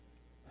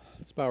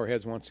Let's bow our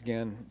heads once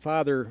again.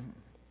 Father,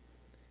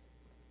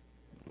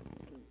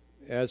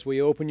 as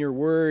we open your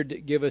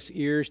word, give us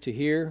ears to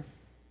hear,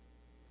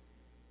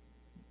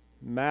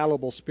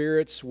 malleable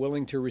spirits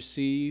willing to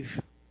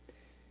receive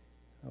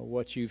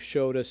what you've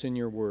showed us in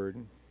your word.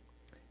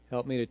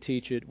 Help me to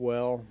teach it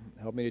well.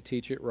 Help me to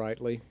teach it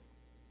rightly.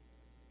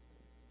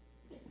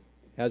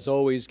 As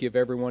always, give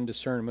everyone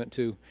discernment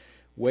to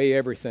weigh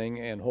everything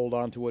and hold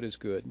on to what is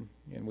good.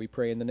 And we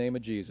pray in the name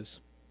of Jesus.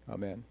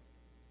 Amen.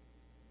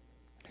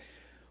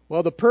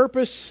 Well, the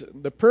purpose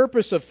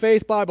of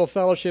Faith Bible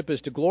Fellowship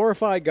is to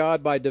glorify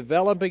God by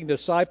developing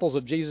disciples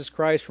of Jesus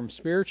Christ from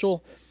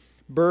spiritual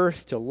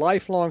birth to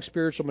lifelong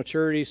spiritual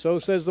maturity. So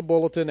says the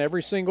bulletin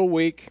every single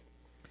week.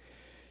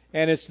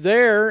 And it's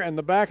there in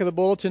the back of the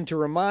bulletin to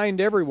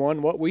remind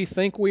everyone what we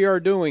think we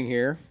are doing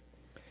here.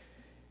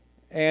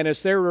 And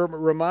it's there to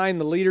remind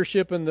the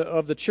leadership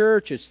of the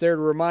church. It's there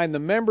to remind the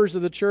members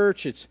of the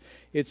church.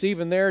 It's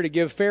even there to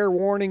give fair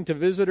warning to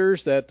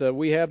visitors that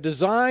we have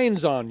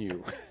designs on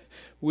you.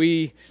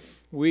 We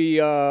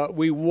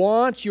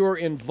want your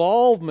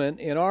involvement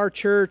in our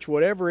church,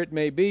 whatever it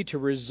may be, to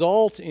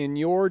result in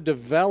your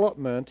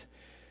development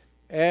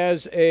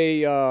as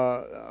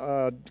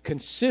a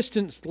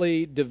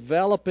consistently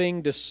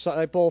developing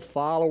disciple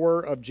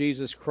follower of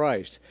Jesus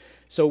Christ.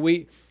 So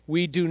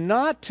we do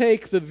not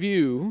take the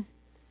view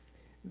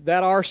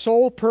that our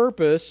sole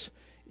purpose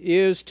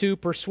is to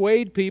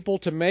persuade people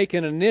to make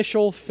an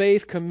initial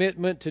faith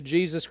commitment to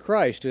Jesus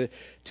Christ,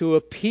 to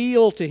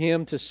appeal to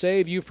Him to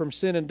save you from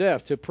sin and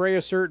death, to pray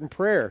a certain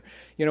prayer,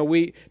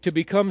 to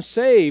become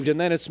saved, and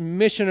then it's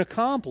mission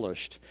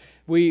accomplished.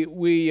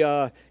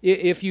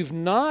 If you've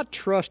not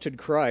trusted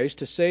Christ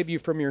to save you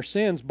from your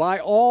sins, by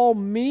all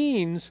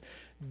means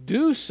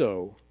do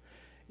so.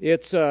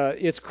 It's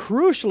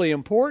crucially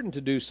important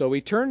to do so.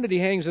 Eternity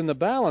hangs in the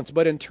balance,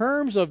 but in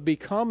terms of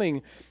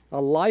becoming a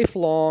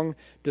lifelong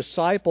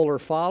disciple or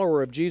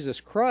follower of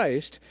Jesus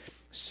Christ,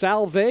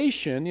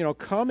 salvation,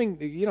 coming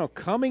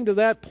to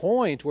that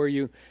point where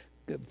you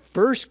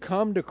first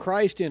come to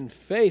Christ in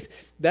faith,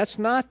 that's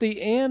not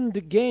the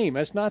end game.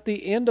 That's not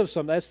the end of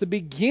something. That's the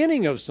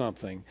beginning of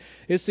something.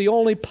 It's the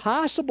only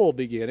possible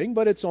beginning,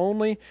 but it's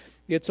only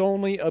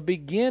a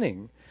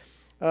beginning.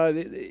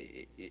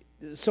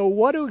 So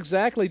what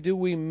exactly do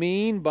we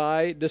mean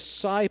by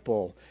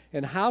disciple?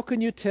 And how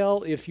can you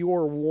tell if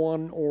you're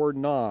one or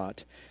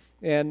not?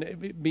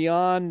 And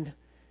beyond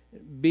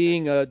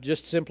being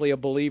just simply a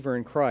believer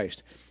in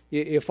Christ.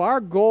 If our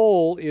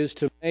goal is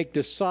to make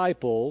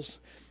disciples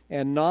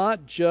and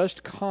not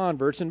just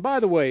converts, and by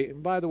the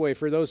way,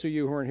 for those of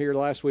you who weren't here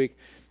last week,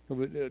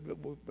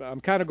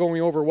 I'm kind of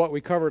going over what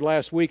we covered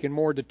last week in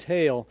more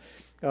detail,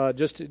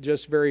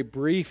 just very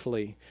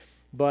briefly,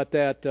 but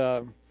that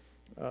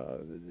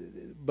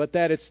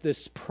it's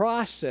this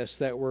process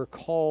that we're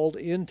called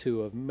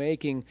into of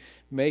making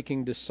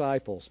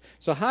disciples.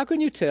 So how can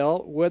you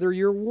tell whether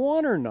you're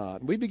one or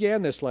not? We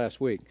began this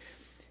last week.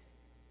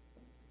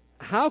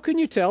 How can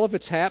you tell if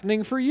it's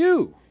happening for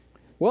you?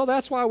 Well,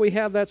 that's why we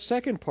have that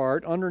second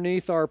part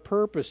underneath our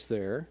purpose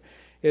there.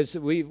 Is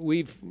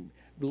we've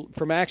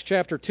from Acts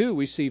chapter 2,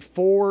 we see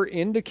four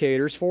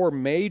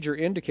major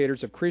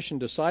indicators of Christian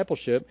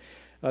discipleship,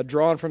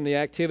 drawn from the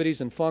activities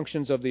and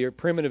functions of the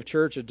primitive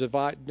church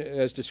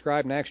as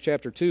described in Acts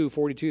chapter 2,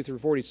 42 through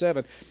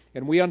 47.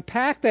 And we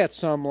unpacked that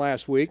some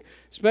last week,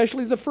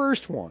 especially the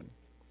first one.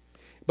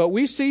 But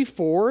we see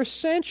four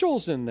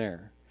essentials in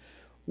there.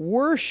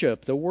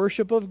 Worship, the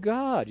worship of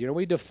God.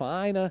 We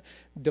define a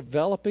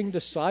developing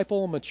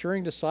disciple, a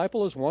maturing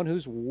disciple, as one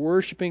who's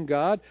worshiping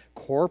God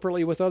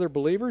corporately with other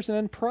believers and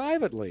then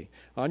privately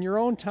on your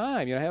own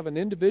time. Have an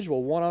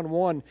individual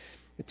one-on-one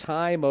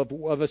time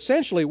of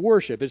essentially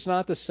worship. It's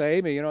not the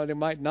same. They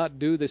might not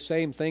do the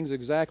same things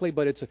exactly,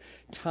 but it's a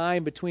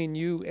time between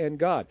you and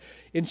God.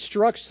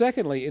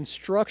 Secondly,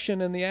 instruction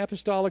in the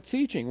apostolic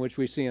teaching, which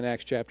we see in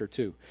Acts chapter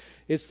 2.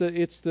 It's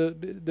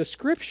the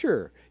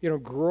Scripture,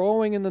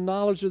 growing in the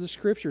knowledge of the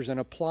Scriptures and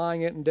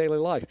applying it in daily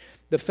life.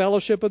 The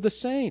fellowship of the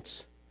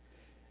saints,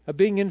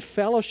 being in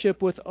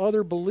fellowship with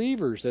other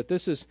believers, that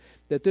this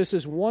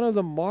is one of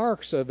the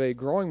marks of a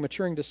growing,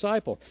 maturing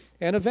disciple.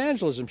 And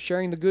evangelism,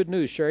 sharing the good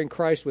news, sharing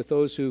Christ with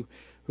those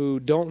who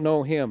don't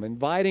know Him,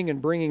 inviting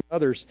and bringing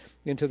others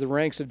into the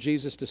ranks of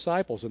Jesus'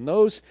 disciples. And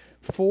those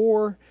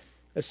four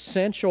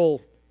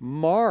essential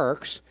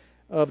marks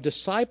of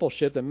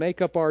discipleship that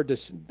make up our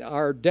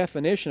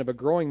definition of a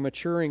growing,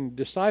 maturing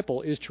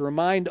disciple is to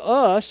remind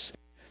us,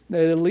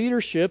 the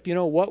leadership,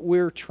 what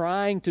we're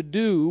trying to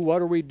do,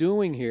 what are we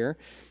doing here,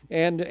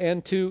 and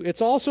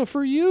it's also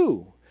for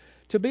you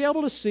to be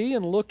able to see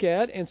and look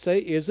at and say,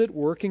 is it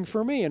working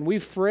for me? And we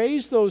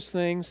phrase those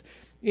things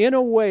in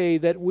a way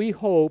that we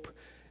hope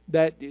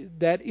that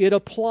it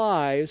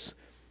applies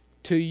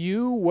to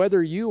you,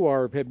 whether you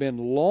have been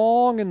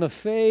long in the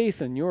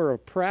faith and you're a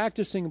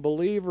practicing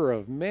believer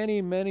of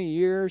many, many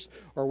years,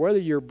 or whether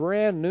you're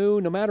brand new,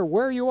 no matter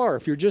where you are,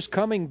 if you're just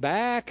coming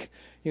back,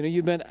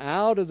 you've been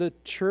out of the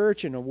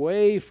church and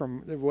away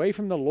from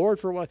the Lord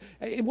for a while,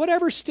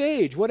 whatever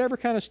stage, whatever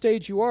kind of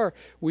stage you are,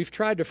 we've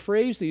tried to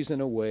phrase these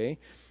in a way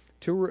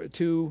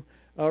to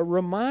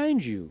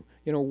remind you,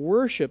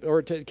 worship,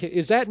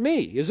 is that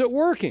me? Is it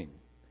working?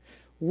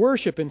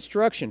 Worship,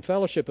 instruction,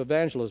 fellowship,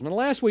 evangelism. And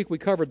last week we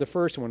covered the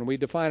first one. We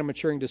define a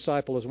maturing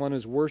disciple as one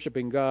who's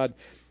worshiping God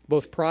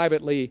both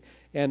privately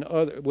and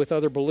with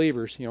other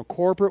believers.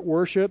 Corporate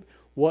worship,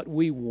 what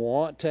we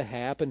want to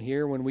happen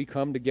here when we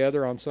come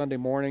together on Sunday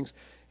mornings,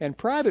 and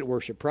private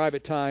worship,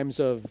 private times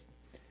of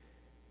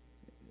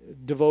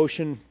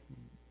devotion,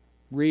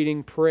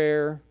 reading,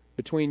 prayer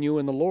between you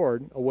and the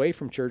Lord away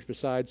from church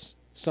besides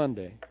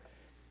Sunday.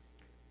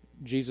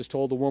 Jesus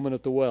told the woman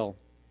at the well,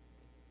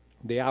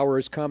 the hour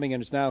is coming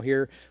and is now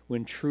here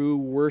when true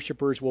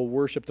worshipers will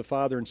worship the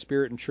Father in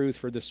spirit and truth,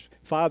 for this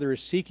Father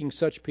is seeking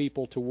such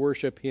people to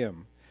worship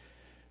Him.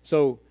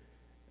 So,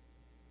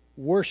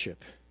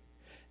 worship.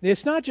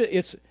 It's not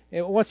just,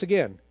 once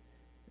again,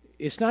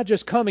 it's not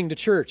just coming to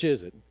church,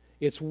 is it?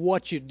 It's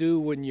what you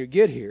do when you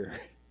get here.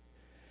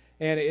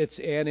 And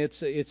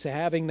it's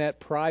having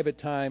that private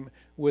time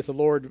with the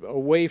Lord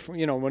away from,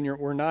 when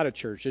we're not at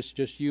church. It's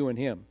just you and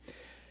Him.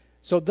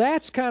 So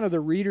that's kind of the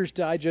Reader's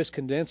Digest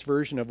condensed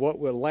version of what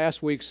was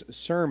last week's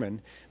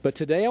sermon. But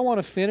today I want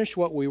to finish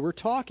what we were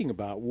talking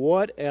about.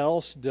 What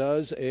else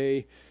does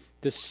a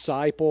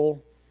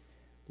disciple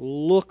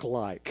look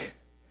like?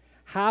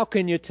 How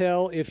can you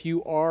tell if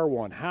you are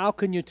one? How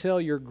can you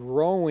tell you're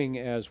growing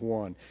as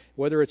one?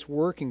 Whether it's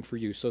working for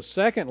you. So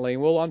secondly,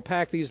 and we'll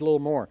unpack these a little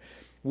more,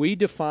 we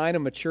define a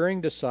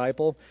maturing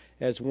disciple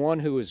as one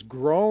who is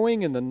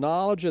growing in the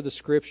knowledge of the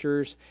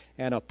Scriptures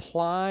and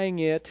applying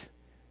it,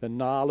 the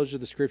knowledge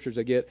of the Scriptures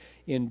I get,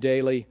 in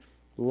daily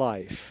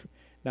life.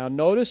 Now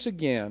notice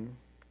again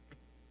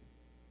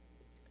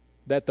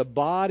that the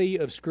body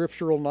of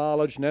scriptural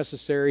knowledge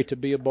necessary to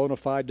be a bona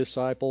fide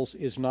disciple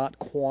is not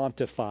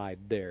quantified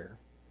there.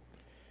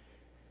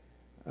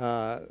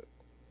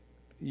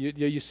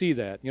 You see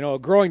that. A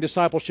growing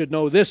disciple should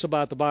know this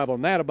about the Bible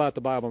and that about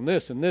the Bible and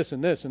this and this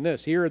and this and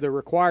this. Here are the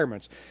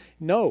requirements.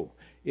 No.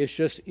 It's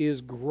just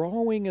is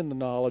growing in the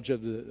knowledge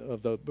of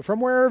the from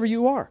wherever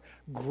you are,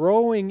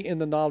 growing in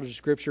the knowledge of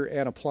Scripture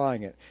and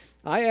applying it.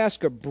 I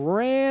asked a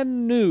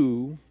brand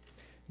new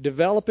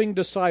developing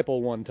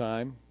disciple one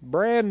time,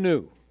 brand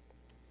new,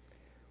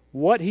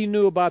 what he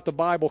knew about the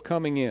Bible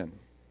coming in.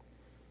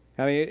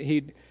 I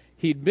mean,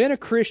 he'd been a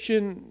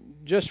Christian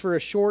just for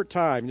a short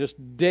time, just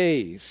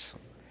days,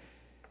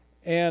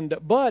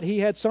 but he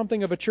had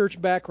something of a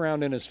church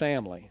background in his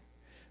family.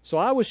 So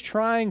I was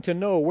trying to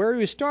know where he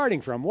was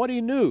starting from, what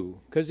he knew,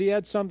 because he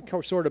had some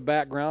sort of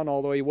background,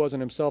 although he wasn't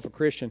himself a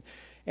Christian.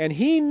 And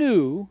he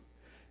knew,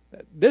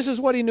 this is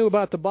what he knew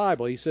about the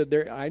Bible. He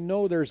said, I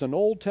know there's an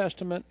Old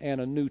Testament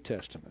and a New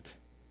Testament.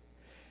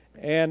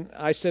 And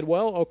I said,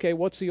 well, okay,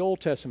 what's the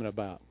Old Testament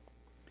about?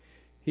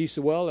 He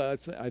said, well,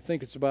 I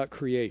think it's about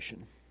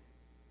creation.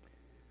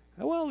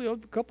 Well, a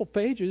couple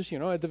pages,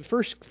 the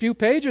first few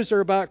pages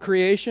are about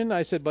creation.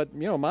 I said, but,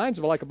 mine's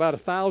like about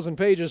 1,000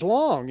 pages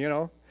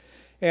long,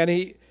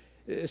 And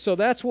so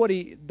that's what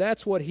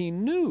he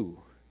knew.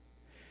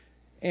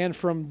 And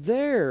from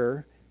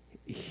there,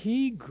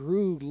 he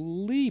grew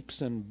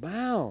leaps and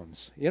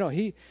bounds.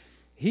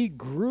 He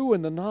grew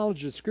in the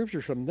knowledge of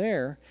Scripture from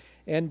there.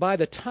 And by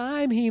the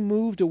time he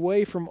moved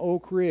away from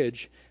Oak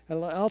Ridge,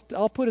 and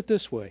I'll put it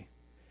this way,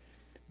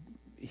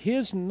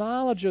 his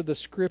knowledge of the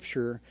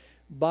Scripture,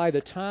 by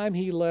the time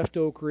he left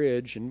Oak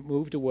Ridge and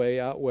moved away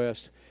out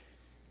west,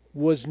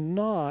 was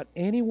not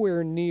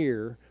anywhere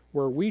near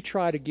where we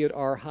try to get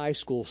our high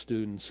school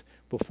students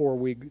before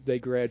they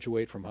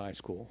graduate from high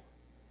school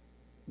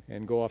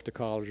and go off to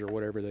college or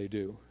whatever they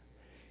do.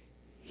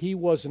 He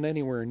wasn't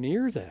anywhere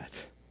near that.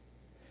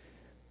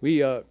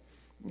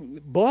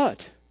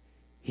 But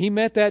he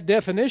met that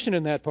definition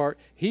in that part.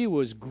 He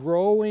was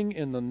growing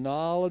in the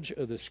knowledge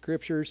of the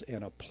Scriptures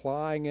and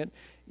applying it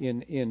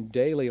in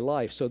daily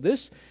life. So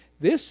this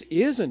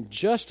isn't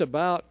just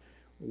about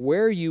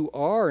where you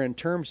are in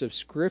terms of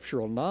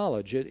scriptural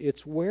knowledge.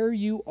 It's where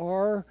you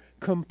are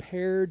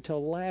compared to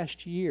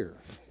last year.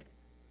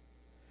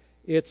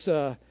 It's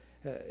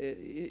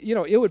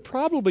it would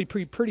probably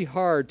be pretty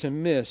hard to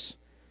miss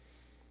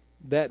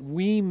that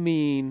we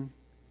mean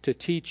to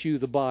teach you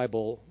the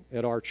Bible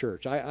at our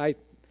church. I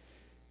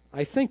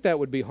think that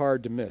would be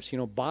hard to miss.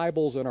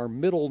 Bible's in our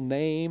middle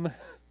name.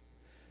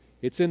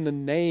 It's in the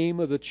name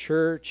of the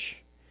church.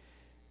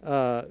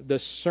 The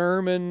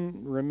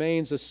sermon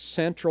remains a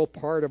central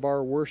part of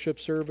our worship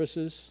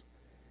services.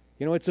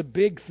 It's a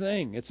big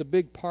thing. It's a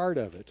big part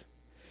of it.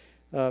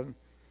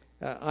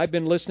 I've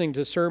been listening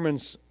to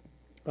sermons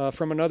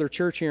from another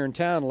church here in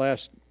town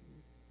last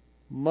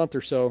month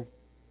or so.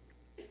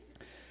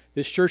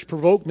 This church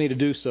provoked me to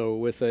do so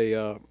with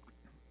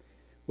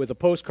with a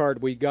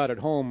postcard we got at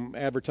home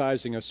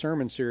advertising a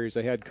sermon series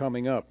they had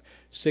coming up,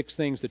 6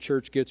 Things the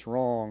Church Gets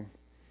Wrong.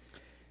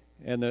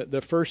 And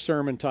the first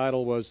sermon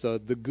title was The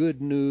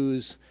Good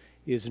News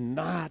is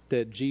Not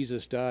That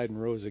Jesus Died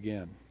and Rose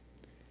Again.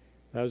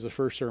 That was the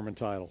first sermon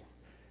title.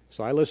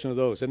 So I listened to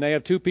those. And they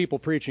have 2 people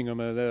preaching them,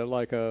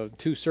 like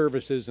 2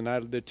 services, and I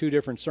did 2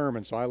 different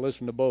sermons, so I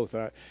listened to both.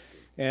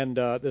 And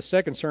the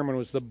second sermon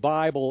was The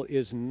Bible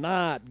is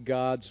Not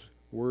God's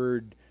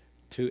Word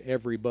to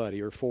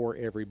Everybody or for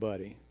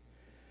everybody.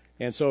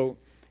 And so,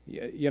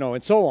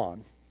 and so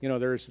on.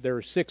 There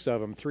are 6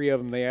 of them. 3 of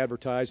them they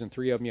advertise, and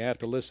 3 of them you have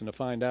to listen to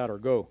find out or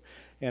go.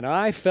 And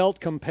I felt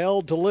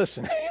compelled to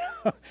listen.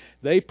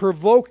 They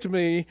provoked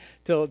me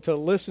to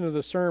listen to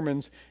the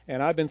sermons,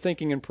 and I've been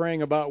thinking and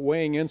praying about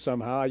weighing in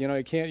somehow.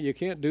 You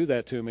can't do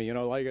that to me.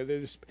 Like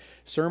there's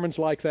sermons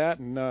like that,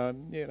 and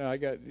I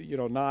got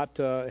not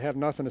have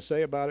nothing to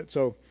say about it.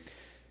 So,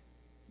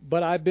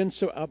 but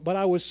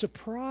I was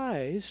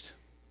surprised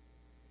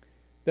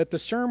that the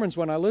sermons,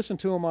 when I listen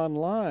to them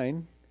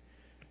online,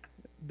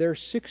 they're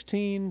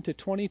 16 to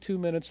 22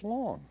 minutes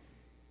long.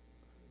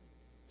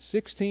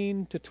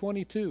 16 to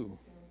 22.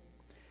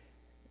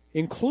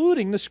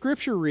 Including the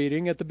scripture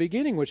reading at the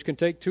beginning, which can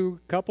take a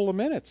couple of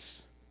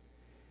minutes.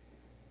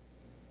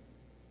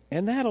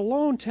 And that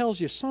alone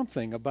tells you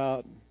something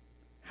about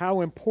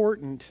how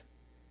important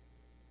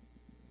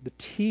the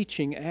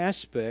teaching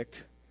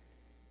aspect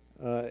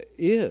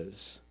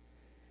is.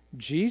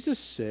 Jesus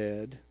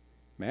said,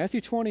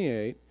 Matthew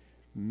 28,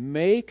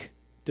 make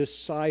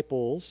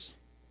disciples.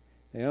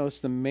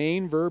 It's the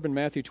main verb in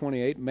Matthew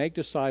 28, make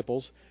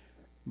disciples,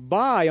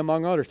 by,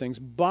 among other things,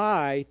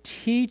 by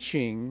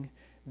teaching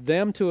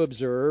them to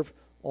observe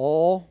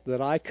all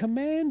that I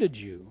commanded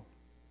you.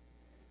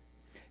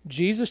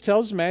 Jesus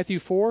tells Matthew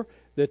 4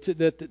 that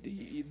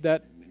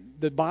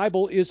the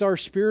Bible is our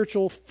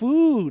spiritual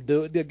food.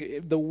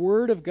 The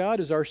Word of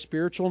God is our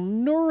spiritual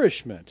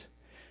nourishment.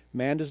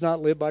 Man does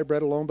not live by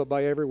bread alone, but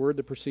by every word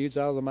that proceeds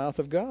out of the mouth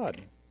of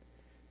God.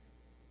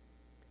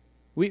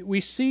 We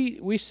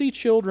see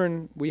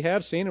children, we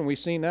have seen and we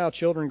see now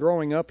children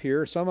growing up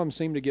here. Some of them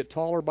seem to get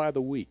taller by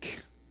the week.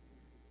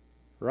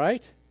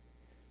 Right?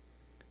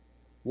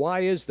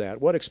 Why is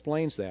that? What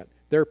explains that?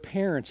 Their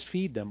parents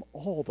feed them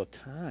all the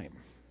time.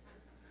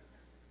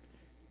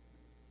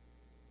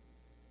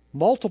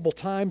 Multiple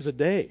times a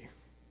day.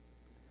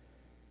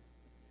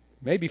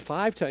 Maybe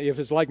 5 times. If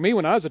it's like me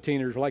when I was a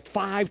teenager, like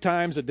 5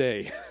 times a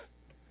day.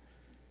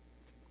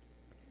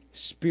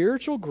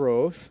 Spiritual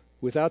growth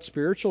without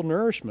spiritual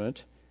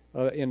nourishment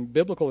in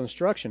biblical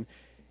instruction,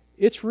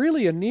 it's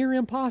really a near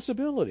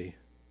impossibility.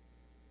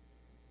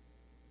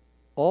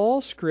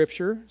 All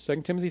Scripture,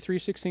 2 Timothy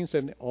 3:16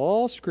 said,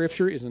 all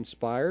Scripture is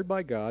inspired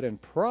by God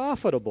and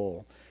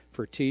profitable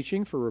for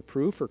teaching, for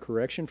reproof, for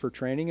correction, for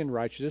training in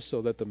righteousness,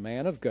 so that the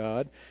man of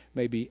God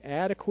may be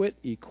adequate,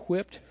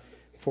 equipped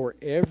for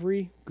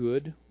every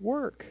good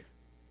work.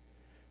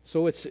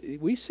 So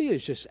we see it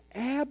as just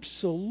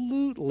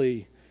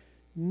absolutely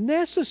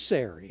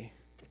necessary.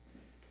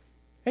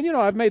 And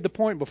I've made the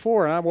point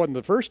before, and I wasn't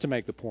the first to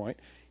make the point.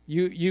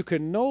 You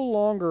can no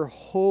longer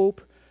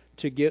hope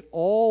to get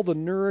all the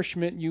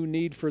nourishment you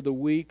need for the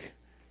week,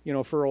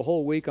 for a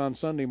whole week on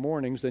Sunday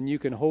mornings, then you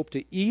can hope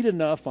to eat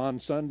enough on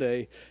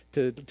Sunday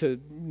to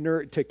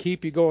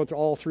keep you going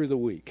all through the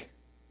week.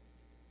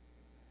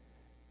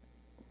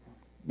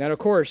 Now, of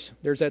course,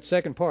 there's that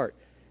second part,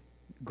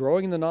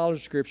 growing in the knowledge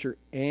of Scripture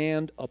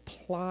and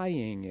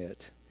applying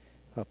it.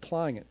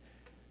 Applying it.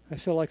 I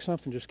feel like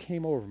something just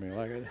came over me.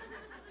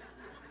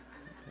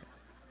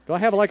 Do I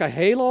have like a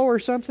halo or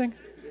something?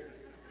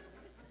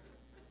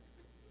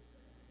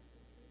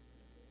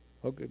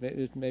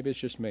 Okay, maybe it's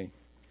just me.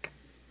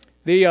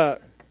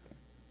 But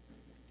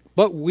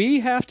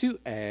we have to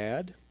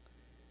add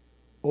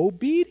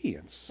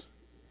obedience.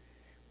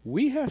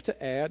 We have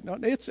to add. No,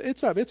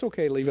 it's up. It's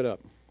okay. Leave it up.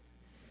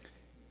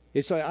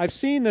 I've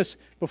seen this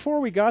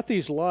before we got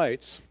these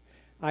lights.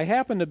 I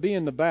happened to be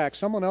in the back.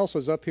 Someone else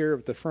was up here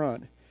at the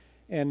front,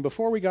 and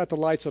before we got the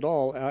lights at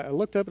all, I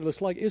looked up.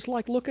 It's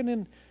like looking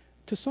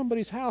into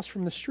somebody's house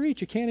from the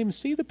street. You can't even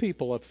see the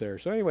people up there.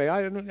 So anyway,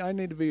 I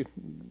need to be.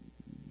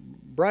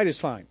 Bright is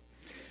fine.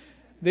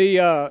 We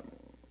have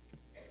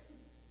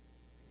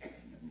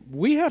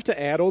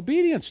to add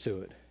obedience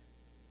to it.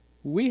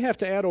 We have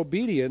to add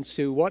obedience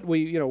to what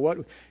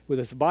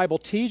if the Bible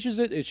teaches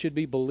it, it should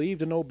be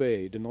believed and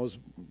obeyed.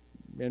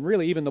 And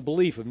really, even the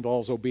belief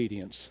involves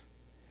obedience.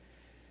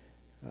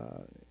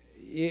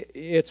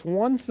 It's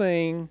one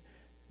thing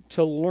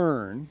to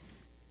learn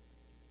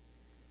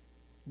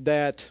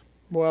that,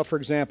 for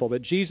example,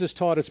 that Jesus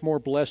taught it's more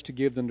blessed to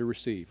give than to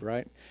receive,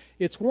 right?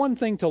 It's one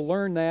thing to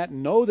learn that,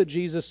 know that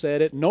Jesus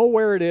said it, know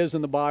where it is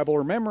in the Bible,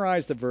 or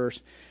memorize the verse,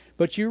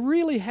 but you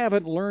really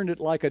haven't learned it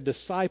like a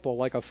disciple,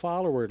 like a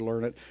follower would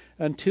learn it,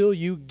 until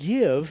you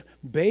give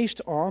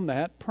based on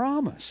that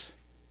promise,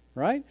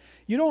 right?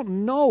 You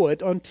don't know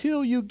it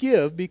until you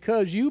give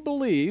because you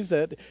believe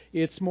that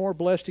it's more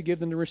blessed to give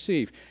than to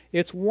receive.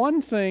 It's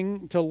one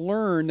thing to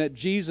learn that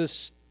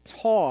Jesus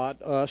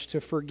taught us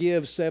to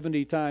forgive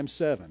 70 times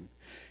 7.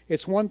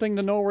 It's one thing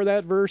to know where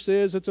that verse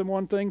is. It's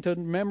one thing to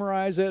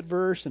memorize that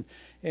verse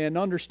and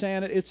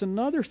understand it. It's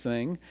another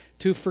thing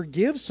to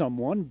forgive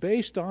someone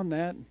based on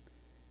that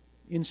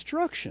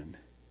instruction.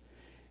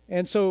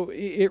 And so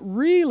it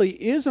really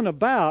isn't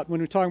about, when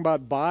we're talking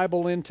about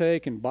Bible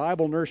intake and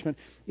Bible nourishment,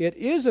 it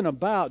isn't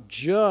about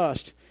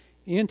just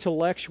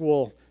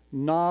intellectual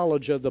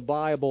knowledge of the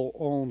Bible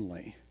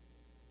only.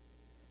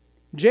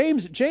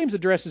 James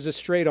addresses this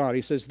straight on.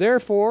 He says,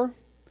 therefore,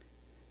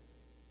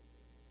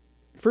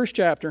 first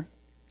chapter,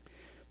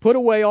 put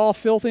away all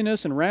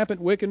filthiness and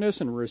rampant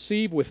wickedness, and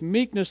receive with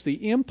meekness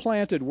the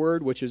implanted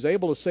word which is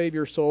able to save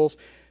your souls.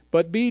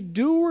 But be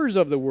doers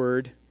of the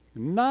word,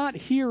 not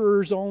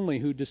hearers only,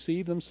 who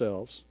deceive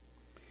themselves.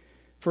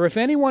 For if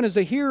anyone is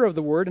a hearer of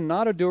the word and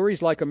not a doer,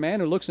 he's like a man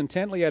who looks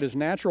intently at his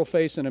natural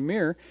face in a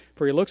mirror.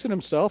 For he looks at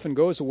himself and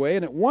goes away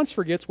and at once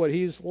forgets what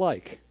he's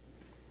like.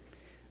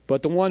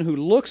 But the one who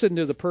looks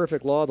into the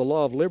perfect law, the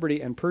law of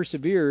liberty, and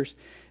perseveres,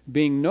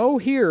 being no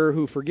hearer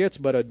who forgets,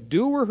 but a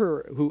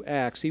doer who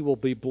acts, he will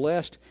be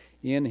blessed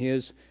in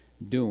his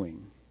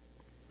doing.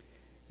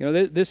 You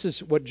know, this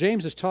is what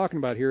James is talking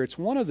about here. It's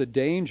one of the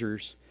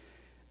dangers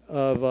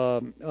of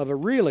a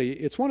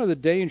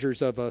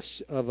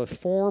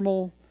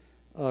formal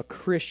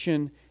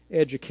Christian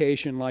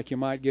education like you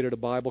might get at a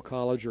Bible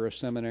college or a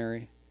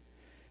seminary,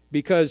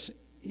 because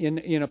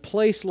in a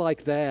place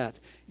like that,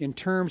 in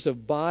terms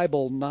of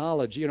Bible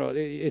knowledge, you know,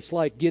 it's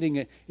like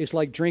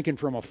drinking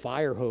from a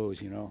fire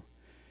hose. You know,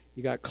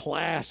 you got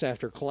class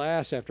after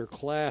class after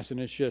class, and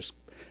it's just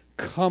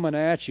coming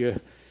at you.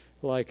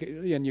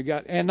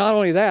 And not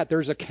only that,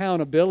 there's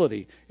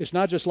accountability. It's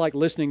not just like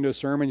listening to a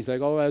sermon. You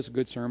think, oh, that's a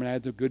good sermon, I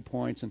had the good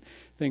points and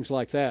things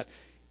like that.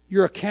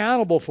 You're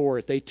accountable for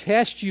it. They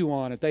test you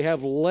on it. They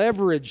have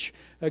leverage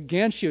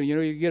against you. You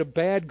know, you get a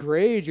bad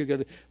grade, you're going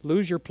to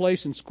lose your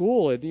place in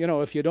school, you know,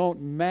 if you don't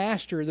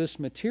master this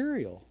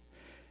material.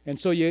 And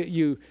so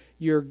your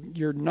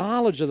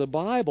knowledge of the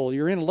Bible,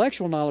 your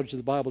intellectual knowledge of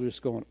the Bible, is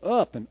just going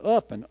up and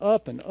up and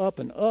up and up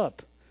and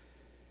up.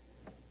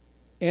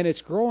 And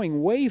it's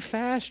growing way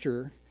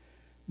faster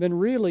than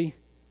really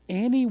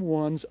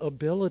anyone's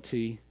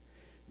ability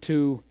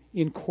to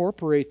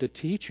incorporate the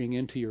teaching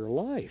into your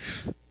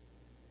life.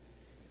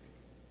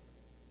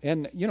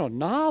 And, you know,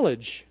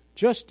 knowledge,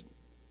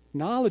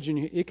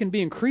 it can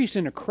be increased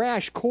in a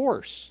crash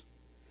course.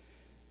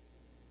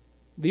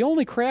 The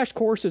only crash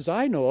courses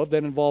I know of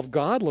that involve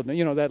godliness,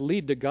 you know, that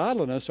lead to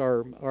godliness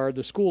are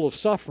the school of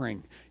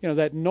suffering, you know,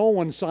 that no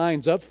one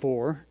signs up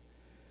for,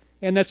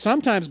 and that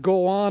sometimes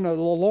go on a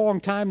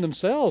long time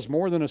themselves,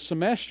 more than a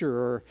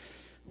semester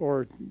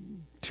or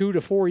 2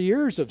 to 4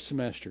 years of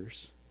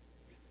semesters.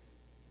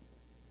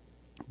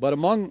 But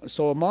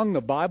among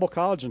the Bible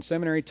college and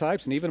seminary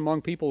types, and even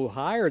among people who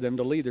hire them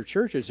to lead their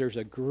churches, there's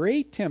a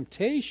great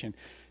temptation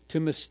to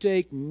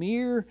mistake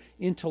mere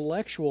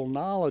intellectual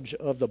knowledge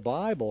of the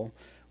Bible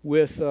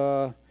with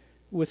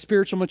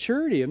spiritual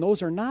maturity, and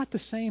those are not the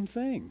same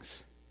things.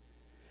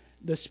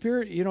 The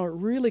Spirit, you know, it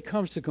really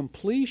comes to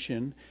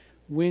completion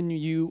when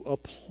you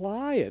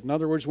apply it. In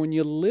other words, when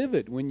you live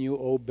it, when you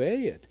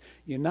obey it.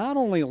 You not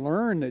only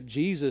learn that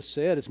Jesus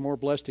said it's more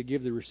blessed to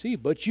give than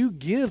receive, but you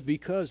give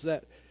because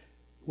that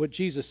what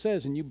Jesus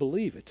says, and you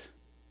believe it,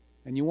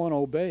 and you want to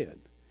obey it.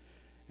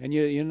 And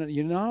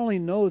you not only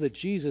know that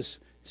Jesus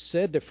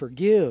said to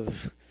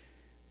forgive,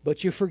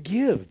 but you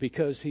forgive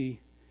because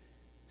he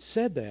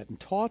said that and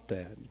taught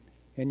that,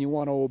 and you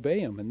want to obey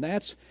him. And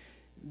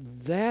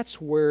that's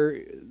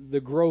where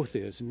the growth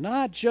is,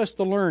 not just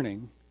the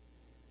learning,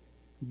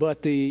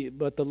 but the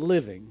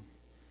living.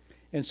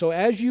 And so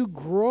as you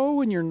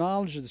grow in your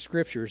knowledge of the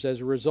Scriptures as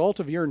a result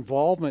of your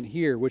involvement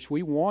here, which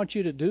we want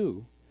you to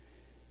do,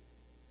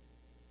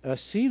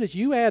 see that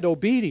you add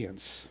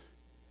obedience,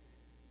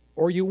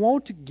 or you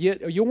won't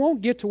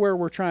get to where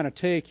we're trying to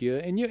take you,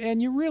 and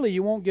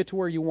you won't get to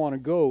where you want to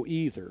go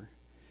either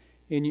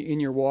in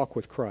your walk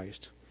with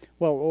Christ.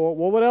 Well,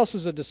 what else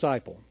is a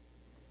disciple?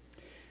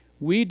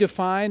 We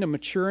define a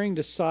maturing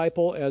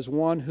disciple as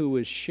one who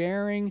is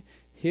sharing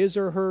his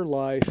or her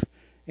life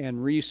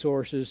and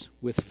resources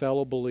with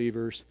fellow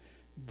believers.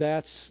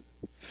 That's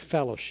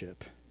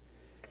fellowship.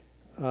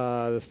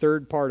 The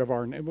third part of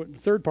our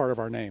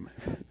name.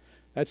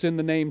 That's in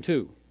the name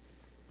too.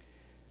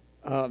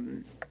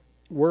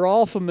 We're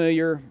all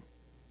familiar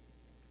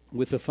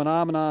with the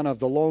phenomenon of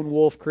the lone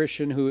wolf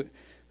Christian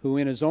who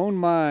in his own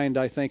mind,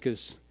 I think,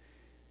 is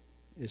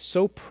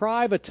so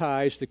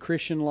privatized the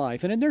Christian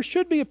life. And there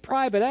should be a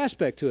private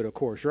aspect to it, of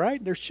course,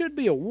 right? There should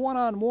be a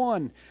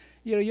one-on-one.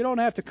 You know, you don't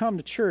have to come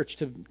to church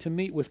to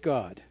meet with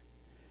God.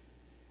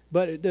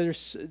 But there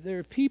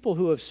are people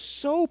who have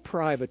so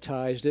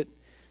privatized it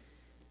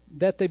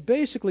that they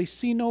basically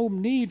see no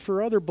need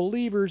for other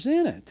believers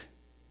in it.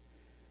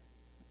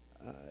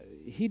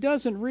 He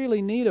doesn't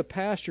really need a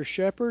pastor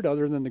shepherd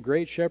other than the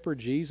great shepherd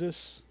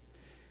Jesus.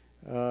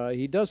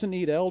 He doesn't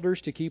need elders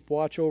to keep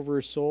watch over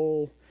his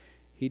soul.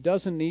 He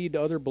doesn't need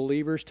other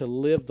believers to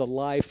live the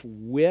life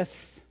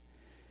with.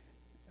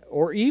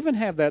 or even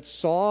have that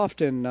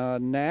soft and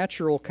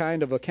natural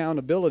kind of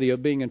accountability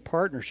of being in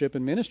partnership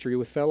and ministry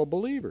with fellow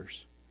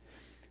believers.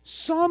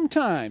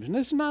 Sometimes, and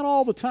this is not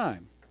all the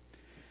time,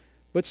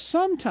 but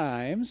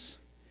sometimes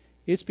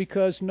it's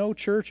because no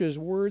church is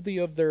worthy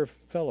of their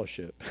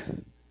fellowship.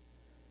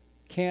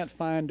 Can't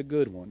find a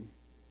good one.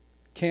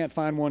 Can't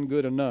find one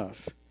good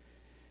enough.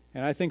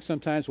 And I think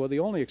sometimes, well, the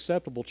only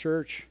acceptable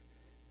church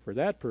for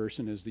that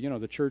person is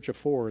the church of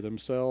four,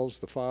 themselves,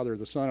 the Father,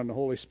 the Son, and the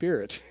Holy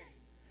Spirit.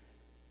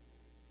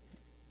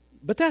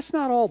 But that's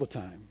not all the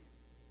time.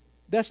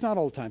 That's not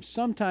all the time.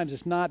 Sometimes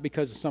it's not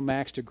because of some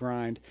axe to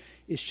grind.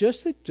 It's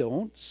just they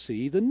don't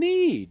see the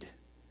need.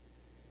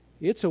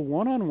 It's a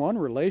one-on-one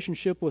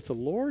relationship with the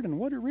Lord, and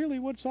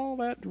what's all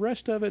that? The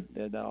rest of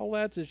it, all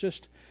that is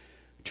just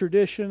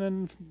tradition,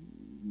 and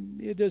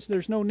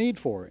there's no need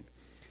for it.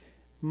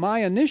 My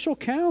initial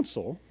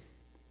counsel,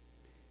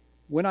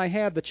 when I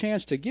had the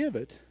chance to give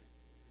it,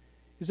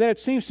 is that it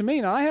seems to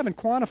me, now I haven't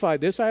quantified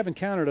this, I haven't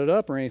counted it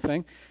up or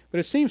anything, but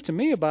it seems to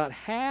me about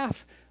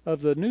half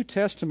of the New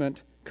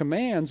Testament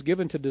commands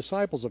given to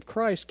disciples of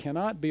Christ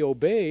cannot be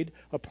obeyed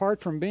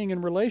apart from being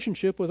in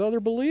relationship with other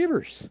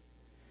believers.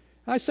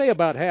 I say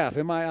about half.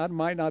 It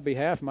might not be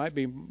half, it might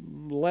be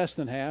less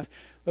than half,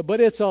 but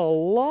it's a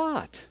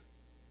lot.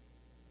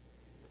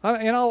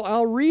 And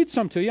I'll read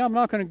some to you. I'm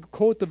not going to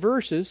quote the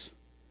verses,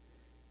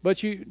 but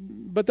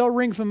they'll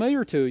ring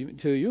familiar to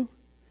you.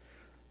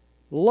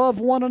 Love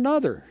one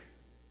another.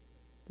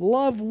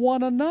 Love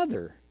one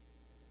another.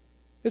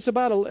 It's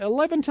about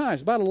 11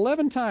 times. About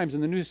 11 times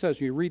in the New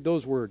Testament you read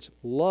those words.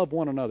 Love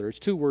one another. It's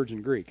 2 words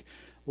in Greek.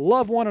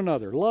 Love one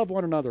another. Love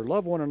one another.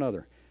 Love one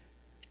another.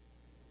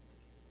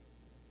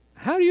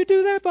 How do you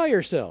do that by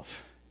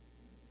yourself?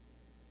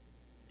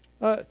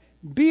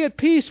 Be at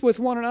peace with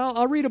one another.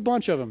 I'll read a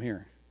bunch of them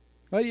here,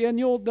 and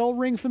they'll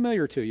ring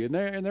familiar to you.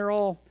 And they're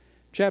all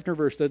chapter and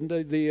verse.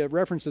 The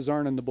references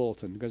aren't in the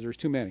bulletin because there's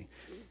too many.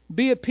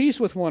 Be at peace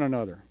with one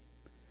another.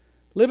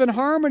 Live in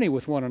harmony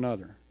with one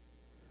another.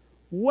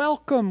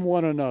 Welcome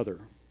one another.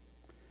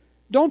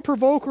 Don't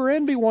provoke or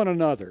envy one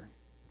another.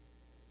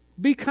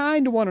 Be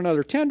kind to one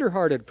another,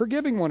 tender-hearted,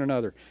 forgiving one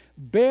another.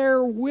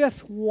 Bear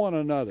with one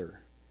another,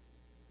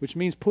 which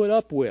means put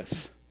up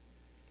with.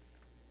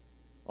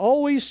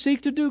 Always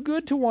seek to do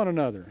good to one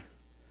another.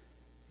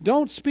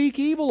 Don't speak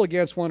evil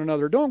against one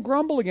another. Don't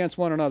grumble against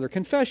one another.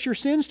 Confess your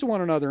sins to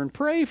one another and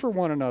pray for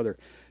one another.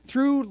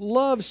 Through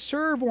love,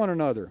 serve one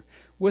another.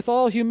 With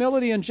all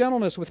humility and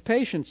gentleness, with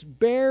patience,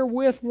 bear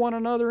with one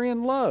another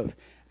in love.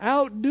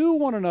 Outdo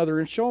one another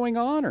in showing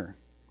honor.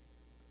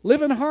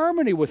 Live in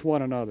harmony with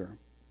one another.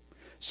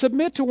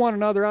 Submit to one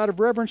another out of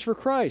reverence for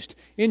Christ.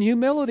 In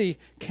humility,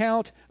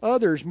 count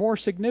others more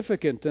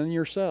significant than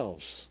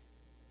yourselves.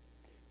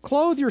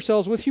 Clothe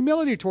yourselves with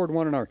humility toward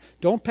one another.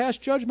 Don't pass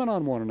judgment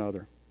on one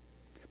another,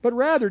 but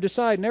rather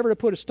decide never to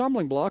put a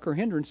stumbling block or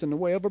hindrance in the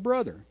way of a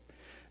brother.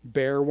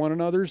 Bear one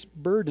another's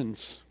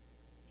burdens.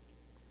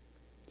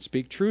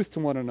 Speak truth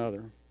to one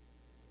another.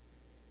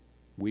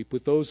 Weep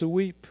with those who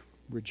weep.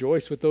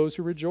 Rejoice with those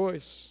who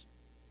rejoice.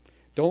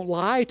 Don't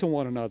lie to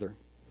one another.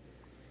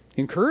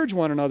 Encourage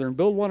one another and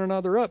build one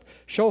another up.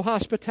 Show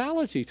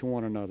hospitality to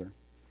one another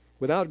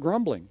without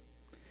grumbling.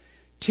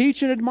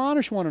 Teach and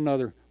admonish one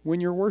another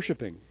when you're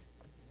worshiping.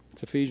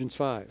 It's Ephesians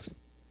 5.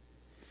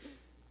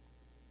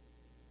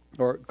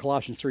 Or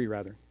Colossians 3,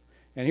 rather.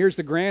 And here's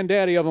the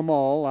granddaddy of them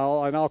all.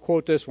 I'll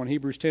quote this one,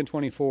 Hebrews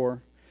 10:24.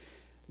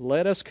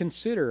 Let us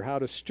consider how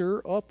to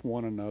stir up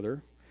one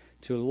another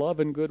to love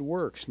and good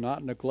works,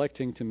 not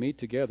neglecting to meet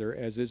together,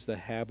 as is the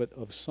habit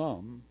of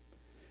some,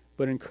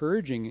 but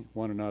encouraging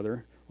one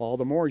another, all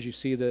the more as you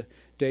see the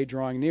day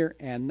drawing near.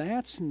 And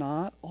that's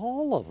not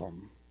all of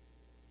them.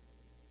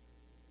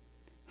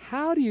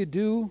 How do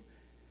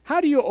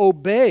you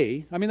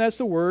obey? I mean, that's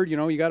the word,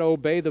 you got to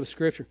obey the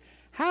Scripture.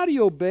 How do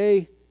you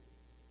obey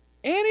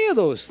any of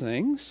those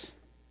things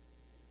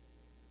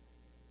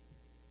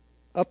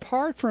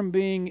apart from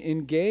being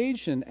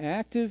engaged and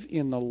active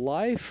in the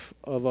life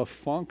of a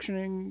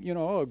functioning,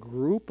 a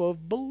group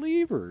of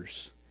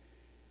believers?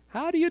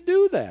 How do you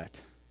do that?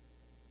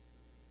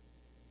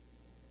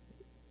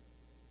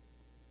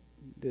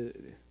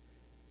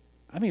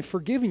 I mean,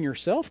 forgiving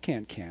yourself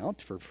can't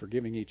count for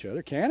forgiving each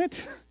other, can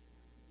it?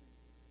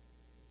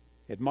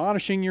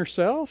 Admonishing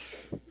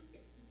yourself?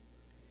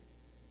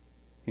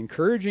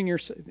 Encouraging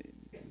yourself?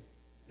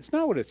 It's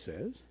not what it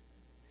says.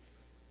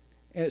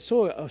 And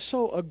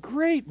so a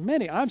great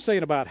many, I'm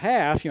saying about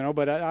half,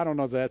 but I don't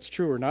know if that's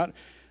true or not,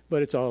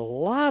 but it's a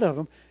lot of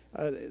them.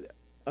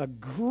 A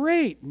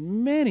great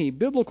many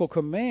biblical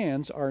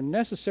commands are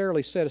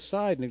necessarily set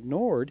aside and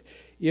ignored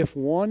if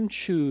one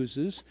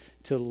chooses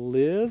to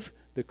live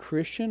the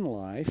Christian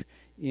life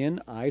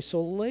in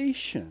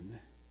isolation,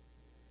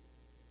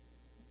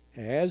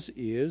 as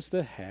is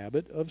the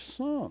habit of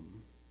some.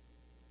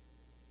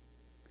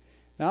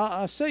 Now,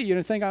 I say,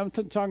 you think I'm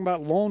talking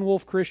about lone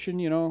wolf Christian,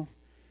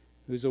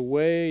 who's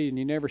away and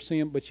you never see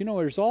him. But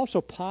there's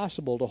also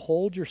possible to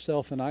hold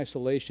yourself in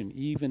isolation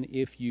even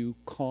if you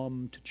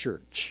come to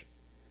church.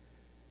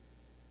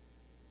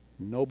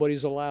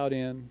 Nobody's allowed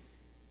in.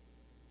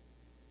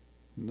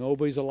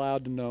 Nobody's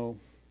allowed to know.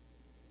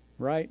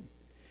 Right?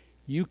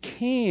 You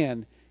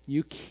can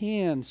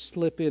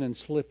slip in and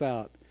slip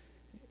out,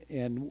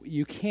 and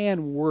you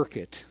can work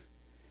it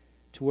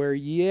to where,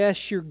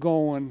 yes, you're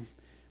going,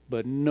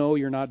 but no,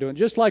 you're not doing it.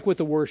 Just like with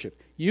the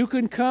worship. You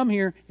can come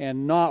here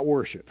and not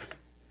worship.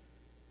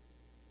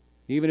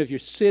 Even if you're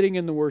sitting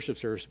in the worship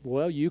service.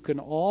 Well, you can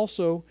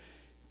also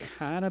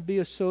kind of be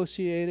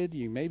associated.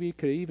 You maybe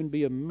could even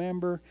be a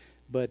member,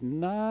 but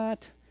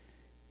not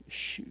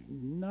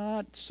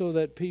so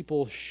that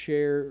people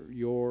share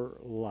your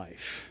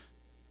life.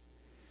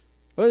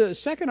 Well, the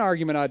second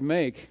argument I'd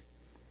make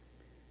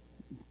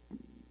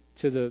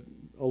to the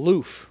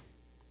aloof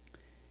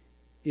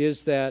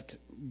is that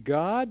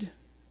God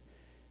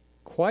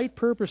quite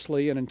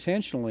purposely and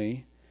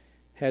intentionally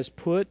has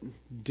put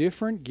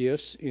different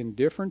gifts in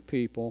different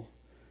people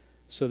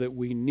so that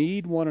we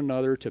need one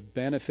another to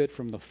benefit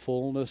from the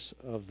fullness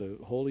of the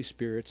Holy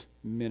Spirit's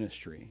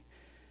ministry.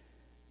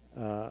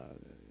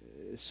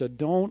 So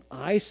don't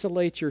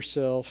isolate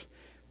yourself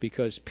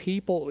because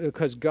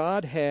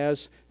God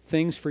has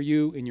things for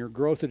you in your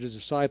growth as a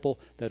disciple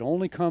that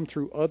only come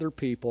through other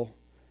people,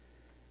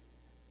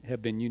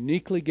 have been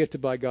uniquely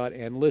gifted by God.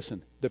 And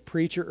listen, the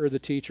preacher or the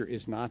teacher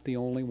is not the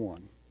only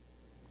one.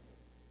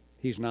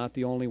 He's not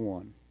the only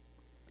one.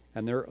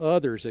 And there are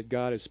others that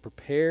God has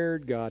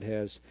prepared, God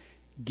has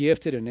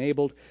gifted,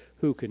 enabled,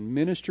 who can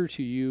minister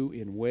to you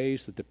in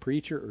ways that the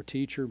preacher or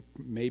teacher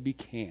maybe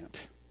can't.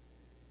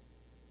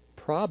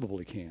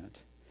 Probably can't.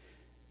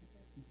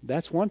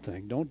 That's one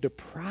thing. Don't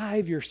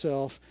deprive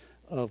yourself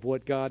of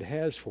what God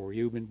has for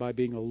you by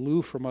being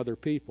aloof from other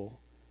people.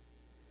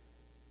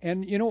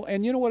 And you know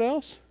what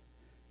else?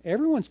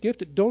 Everyone's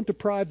gifted. Don't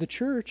deprive the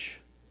church.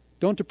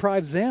 Don't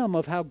deprive them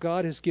of how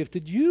God has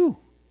gifted you.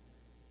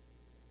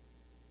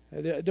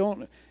 It's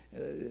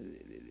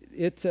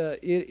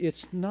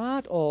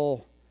not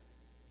all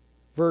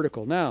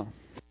vertical. Now,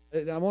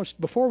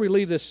 before we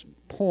leave this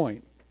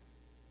point,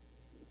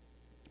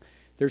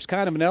 there's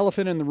kind of an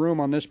elephant in the room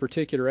on this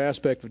particular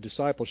aspect of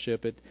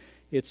discipleship.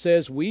 It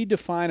says we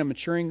define a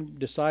maturing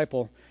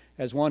disciple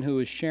as one who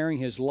is sharing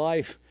his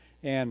life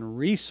and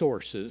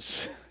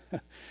resources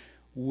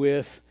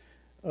with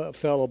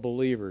fellow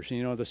believers.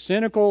 You know, the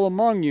cynical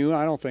among you,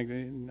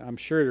 I'm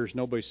sure there's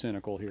nobody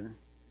cynical here.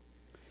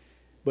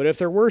 But if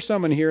there were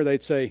someone here,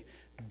 they'd say,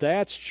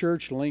 that's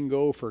church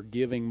lingo for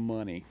giving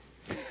money.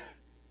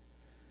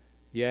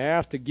 You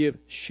have to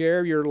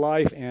share your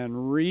life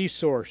and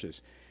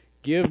resources.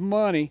 Give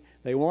money.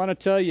 They want to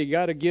tell you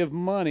got to give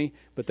money,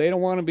 but they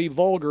don't want to be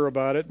vulgar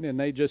about it, and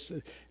they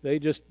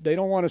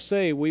don't want to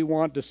say we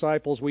want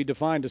disciples. We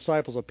define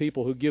disciples of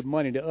people who give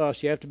money to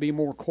us. You have to be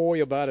more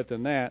coy about it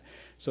than that.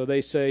 So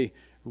they say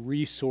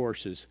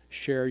resources.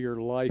 Share your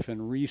life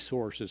and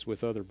resources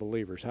with other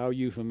believers. How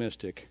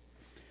euphemistic.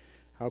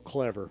 How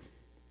clever.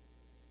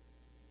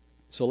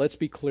 So let's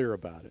be clear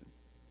about it.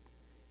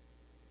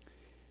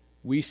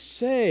 We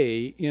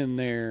say in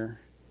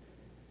there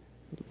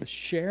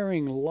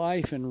sharing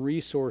life and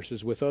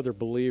resources with other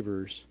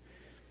believers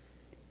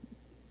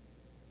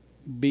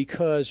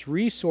because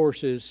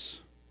resources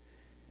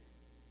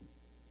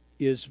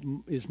is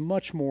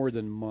much more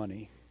than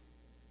money.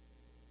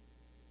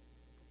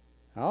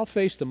 I'll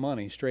face the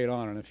money straight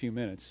on in a few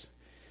minutes,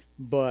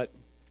 but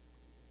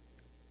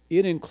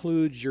it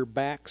includes your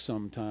back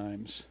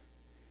sometimes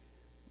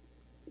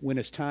when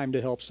it's time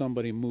to help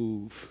somebody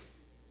move.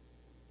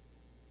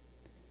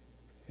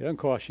 It doesn't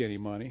cost you any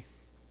money,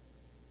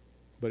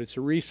 but it's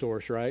a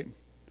resource, right?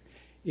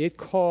 It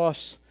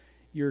costs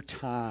your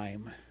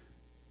time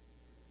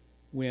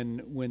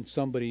when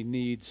somebody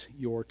needs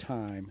your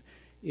time.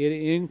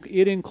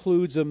 It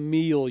includes a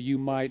meal you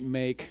might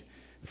make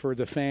for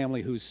the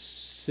family who's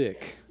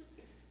sick.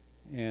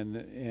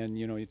 And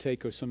you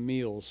take some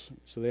meals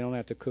so they don't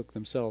have to cook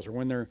themselves, or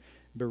when they're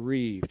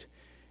bereaved.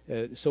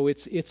 So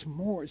it's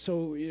more.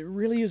 So it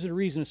really is a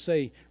reason to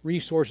say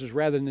resources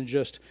rather than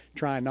just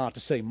trying not to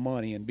say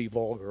money and be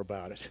vulgar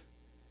about it.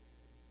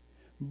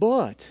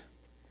 But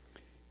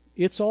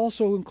it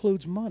also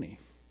includes money.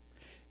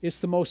 It's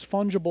the most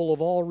fungible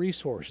of all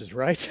resources,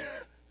 right?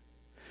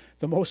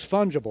 The most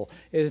fungible.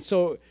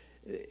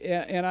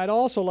 And I'd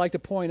also like to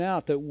point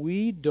out that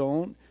we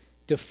don't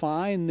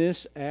define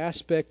this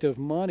aspect of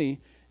money,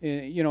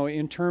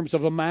 in terms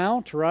of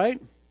amount,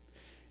 right?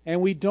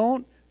 And we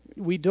don't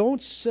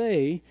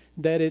say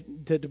that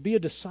to be a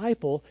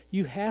disciple,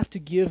 you have to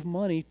give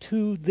money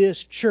to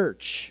this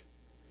church.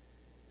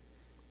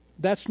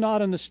 That's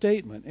not in the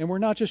statement, and we're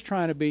not just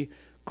trying to be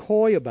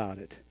coy about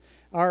it.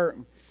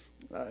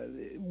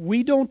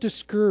 We don't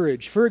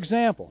discourage. For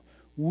example,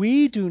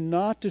 we do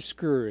not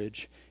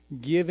discourage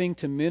giving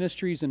to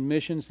ministries and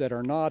missions that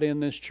are not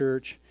in this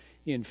church.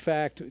 In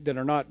fact, that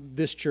are not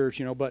this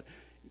church, but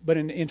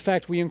in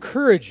fact we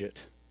encourage it,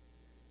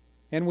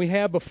 and we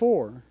have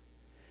before.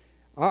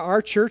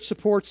 Our church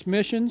supports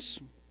missions,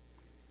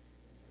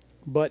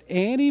 but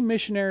any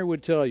missionary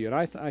would tell you, and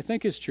I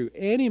think it's true,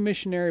 any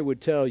missionary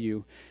would tell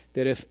you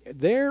that if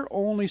their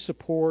only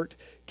support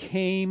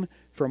came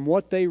from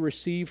what they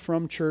received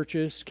from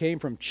churches, came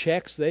from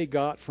checks they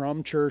got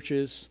from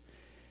churches,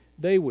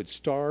 they would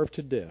starve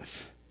to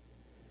death.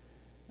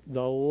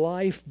 The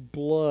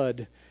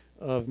lifeblood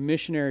of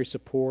missionary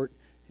support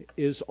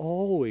is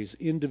always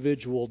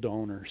individual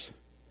donors.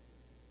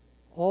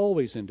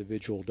 Always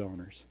individual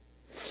donors.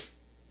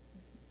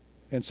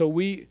 And so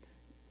we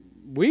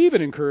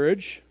even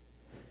encourage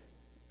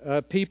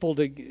people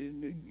to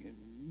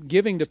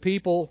giving to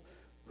people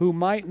who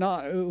might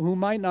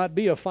not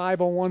be a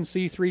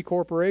 501c3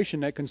 corporation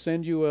that can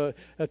send you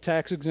a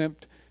tax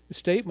exempt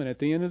statement at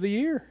the end of the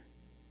year.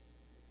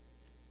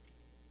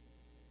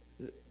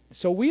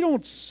 So we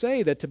don't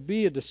say that to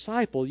be a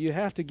disciple you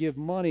have to give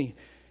money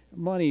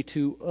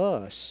to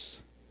us.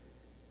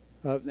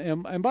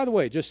 And by the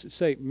way, just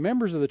say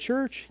members of the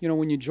church,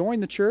 when you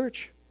join the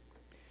church,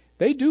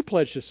 they do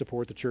pledge to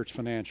support the church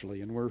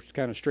financially, and we're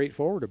kind of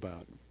straightforward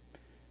about it.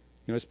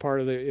 It's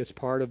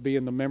part of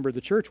being the member of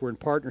the church. We're in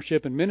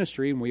partnership in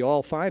ministry, and we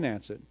all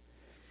finance it.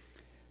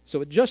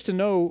 So just to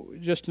know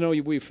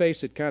we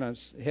face it kind of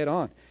head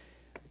on.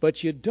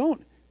 But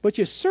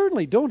you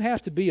certainly don't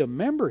have to be a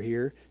member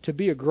here to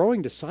be a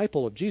growing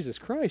disciple of Jesus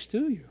Christ,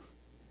 do you?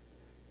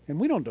 And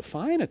we don't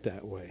define it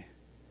that way.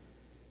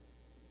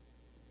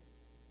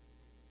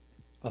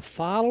 A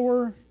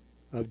follower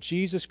of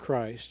Jesus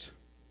Christ,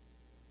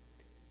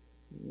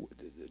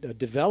 a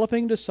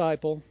developing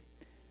disciple,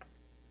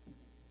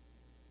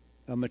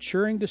 a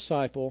maturing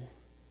disciple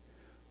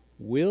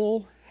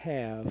will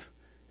have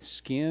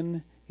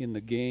skin in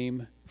the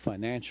game,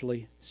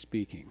 financially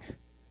speaking.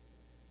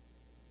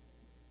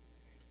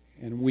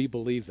 And we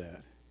believe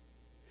that.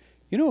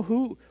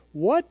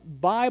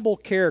 What Bible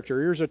character,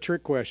 here's a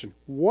trick question,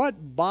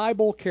 what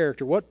Bible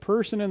character, what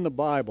person in the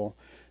Bible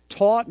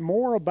taught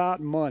more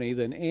about money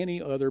than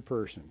any other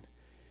person?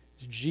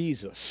 It's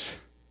Jesus.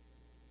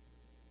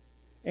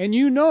 And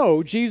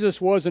Jesus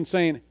wasn't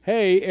saying,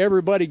 hey,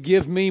 everybody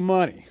give me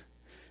money.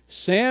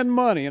 Send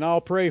money and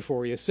I'll pray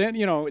for you.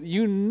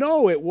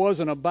 It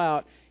wasn't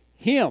about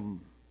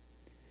him.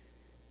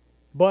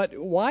 But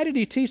why did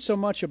he teach so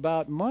much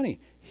about money?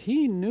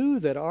 He knew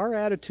that our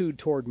attitude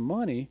toward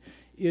money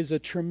is a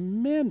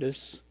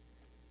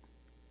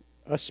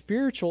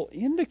spiritual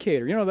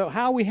indicator.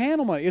 How we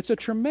handle money, it's a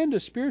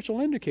tremendous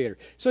spiritual indicator.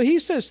 So he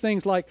says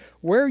things like,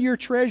 where your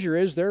treasure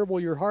is, there will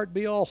your heart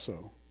be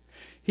also.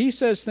 He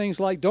says things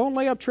like, don't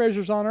lay up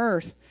treasures on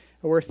earth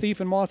where thief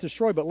and moth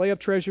destroy, but lay up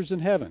treasures in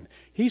heaven.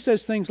 He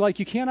says things like,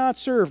 you cannot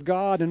serve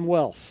God and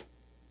wealth.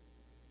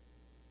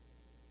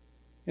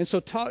 And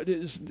so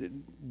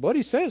what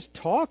he says,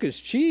 talk is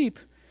cheap,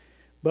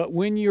 but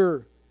when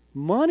your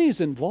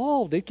money's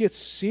involved, it gets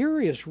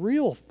serious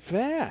real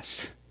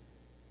fast.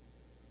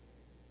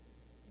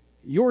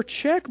 Your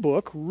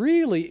checkbook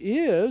really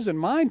is, and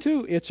mine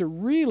too,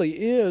 really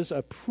is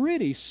a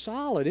pretty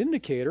solid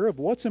indicator of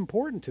what's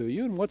important to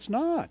you and what's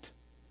not.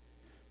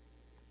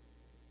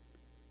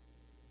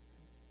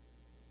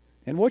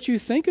 And what you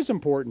think is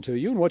important to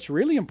you and what's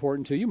really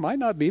important to you might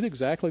not be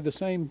exactly the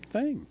same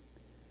thing.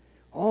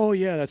 Oh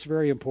yeah, that's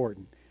very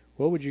important.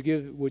 Well, would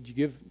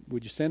you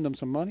send them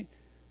some money?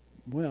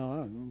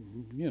 Well,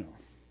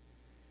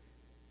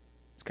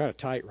 it's kind of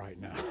tight right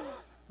now.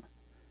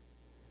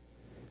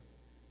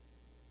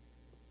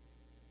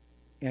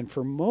 And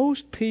for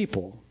most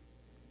people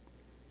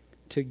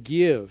to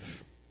give,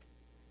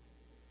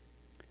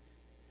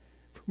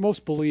 for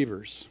most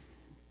believers,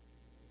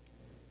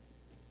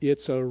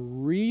 it's a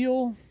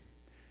real,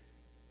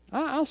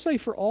 I'll say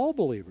for all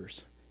believers,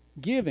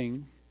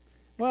 giving,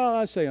 well,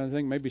 I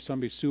think maybe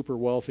somebody's super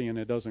wealthy and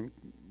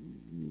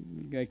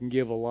they can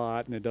give a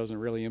lot and it doesn't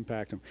really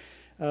impact them.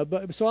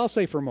 So I'll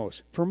say for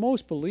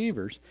most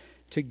believers,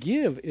 to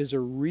give is a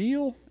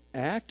real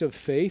act of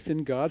faith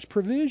in God's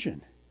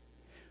provision.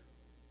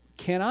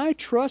 Can I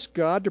trust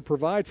God to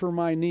provide for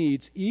my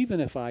needs even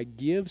if I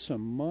give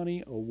some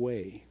money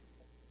away?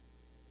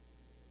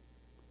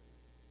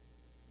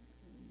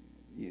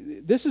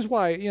 This is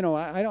why,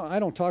 I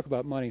don't talk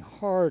about money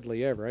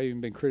hardly ever. I've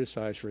even been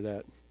criticized for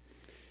that.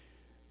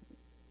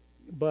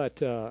 But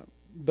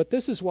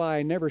this is why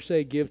I never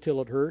say give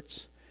till it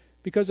hurts,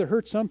 because it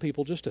hurts some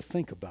people just to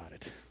think about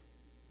it.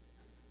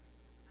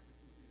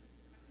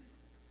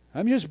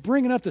 I'm just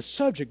bringing up the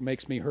subject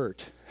makes me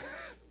hurt.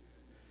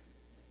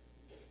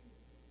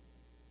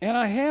 And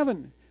I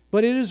haven't,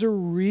 but it is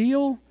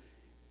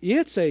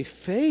it's a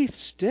faith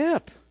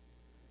step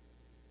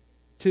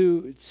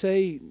to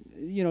say,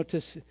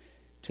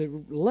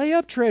 to lay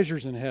up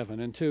treasures in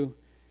heaven and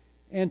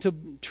to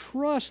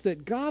trust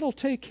that God will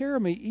take care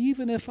of me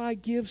even if I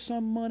give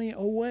some money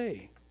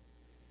away.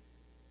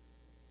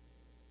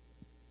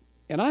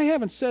 And I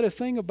haven't said a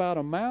thing about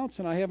amounts,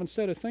 and I haven't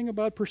said a thing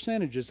about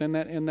percentages, and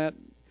that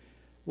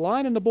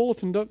line in the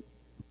bulletin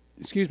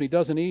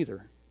doesn't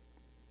either.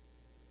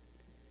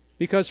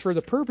 Because for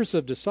the purpose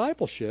of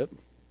discipleship,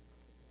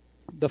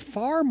 the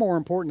far more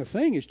important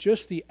thing is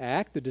just the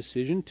act, the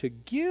decision to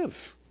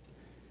give.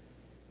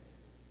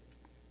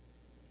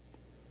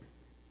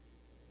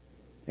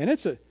 And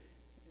it's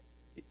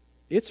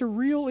a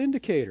real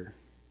indicator.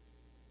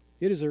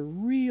 It is a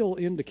real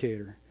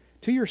indicator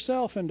to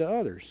yourself and to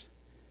others.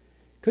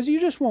 Because you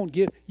just won't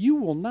give. You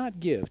will not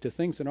give to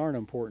things that aren't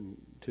important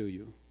to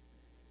you.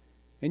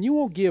 And you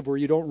won't give where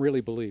you don't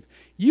really believe.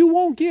 You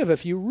won't give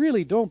if you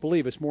really don't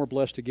believe it's more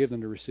blessed to give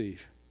than to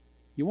receive.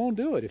 You won't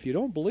do it. If you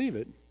don't believe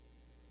it,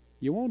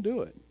 you won't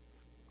do it.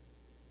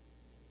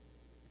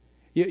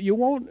 You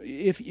won't.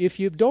 If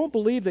you don't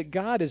believe that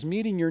God is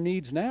meeting your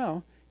needs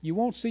now, you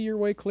won't see your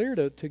way clear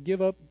to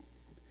give up.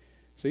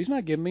 So He's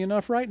not giving me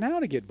enough right now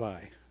to get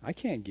by. I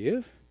can't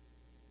give.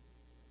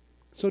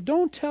 So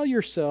don't tell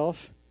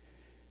yourself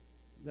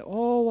that,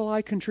 oh, well,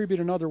 I contribute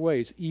in other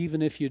ways,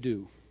 even if you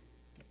do.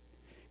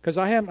 Because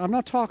I'm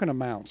not talking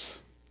amounts.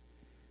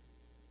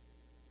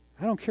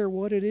 I don't care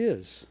what it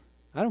is.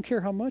 I don't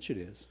care how much it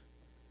is.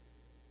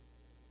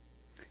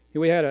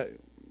 We had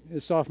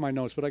it's off my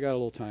notes, but I got a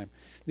little time.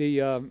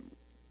 In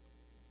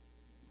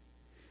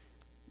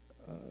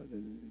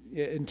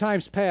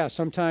times past,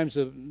 sometimes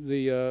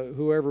the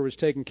whoever was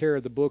taking care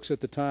of the books at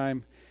the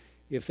time,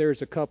 if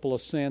there's a couple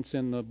of cents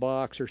in the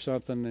box or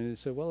something, and they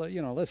said, well,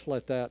 let's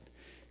let that,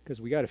 because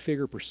we got to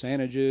figure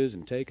percentages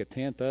and take a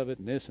tenth of it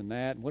and this and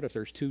that. And what if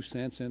there's 2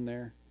 cents in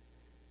there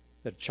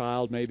that a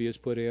child maybe has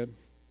put in?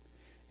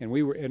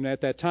 And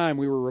at that time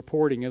we were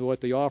reporting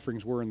what the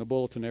offerings were in the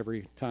bulletin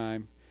every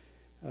time.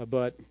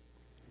 But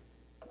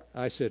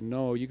I said,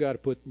 no, you got to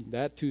put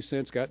that 2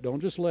 cents.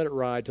 Don't just let it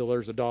ride till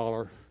there's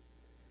 $1.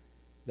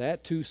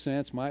 That 2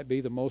 cents might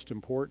be the most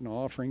important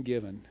offering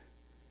given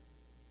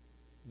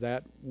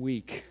that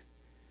week.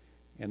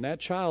 And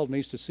that child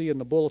needs to see in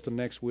the bulletin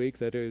next week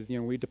that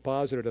we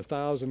deposited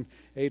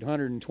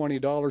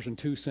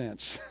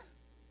 $1,820.02.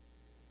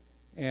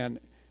 And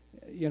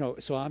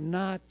so I'm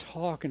not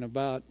talking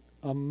about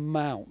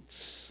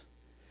amounts.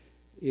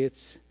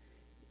 It's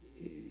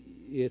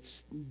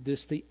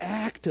the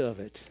act of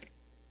it.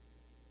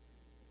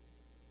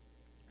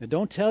 And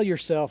don't tell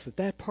yourself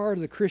that part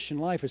of the Christian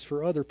life is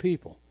for other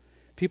people.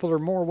 People are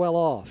more well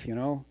off,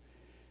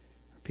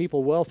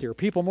 people wealthier,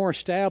 people more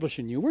established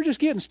than you. We're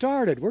just getting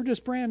started. We're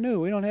just brand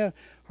new. We don't have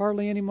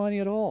hardly any money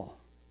at all.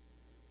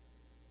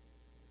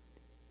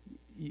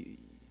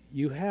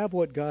 You have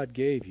what God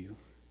gave you,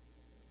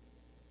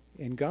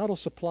 and God will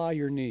supply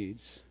your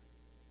needs.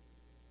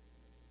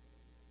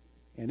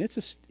 And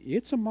it's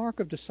a mark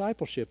of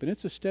discipleship, and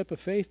it's a step of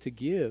faith to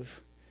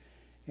give.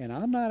 And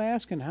I'm not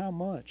asking how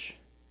much,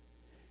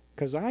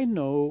 because I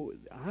know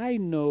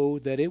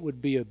that it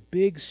would be a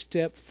big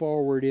step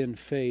forward in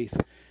faith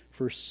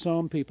for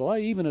some people,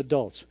 even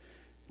adults,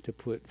 to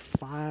put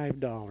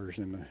 $5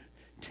 and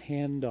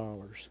 $10,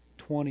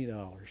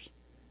 $20.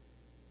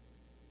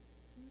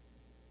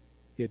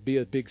 It'd be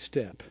a big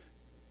step.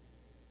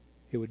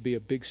 It would be a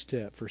big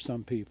step for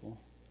some people.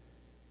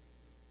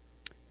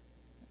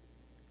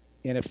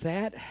 And if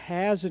that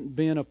hasn't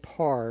been a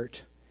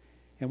part,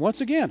 and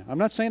once again, I'm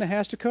not saying it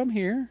has to come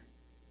here.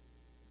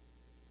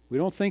 We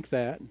don't think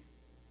that.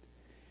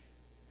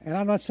 And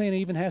I'm not saying it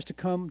even has to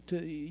come to a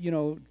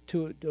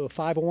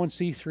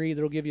 501c3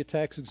 that'll give you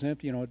tax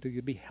exempt,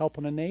 to be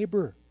helping a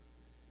neighbor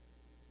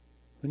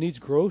who needs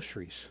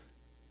groceries.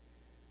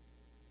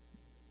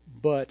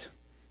 But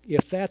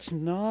if that's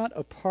not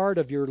a part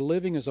of your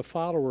living as a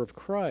follower of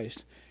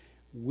Christ,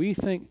 we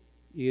think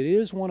it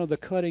is one of the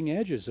cutting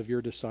edges of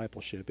your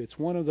discipleship. It's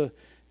one of the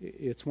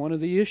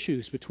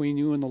issues between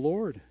you and the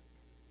Lord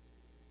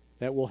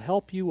that will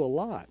help you a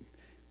lot.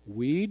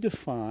 We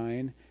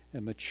define a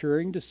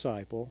maturing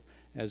disciple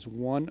as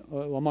one,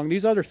 among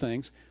these other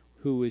things,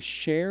 who is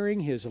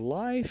sharing his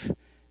life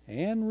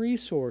and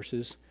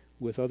resources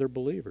with other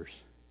believers.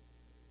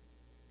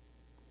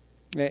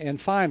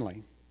 And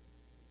finally,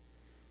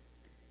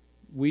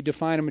 we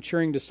define a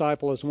maturing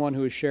disciple as one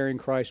who is sharing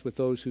Christ with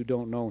those who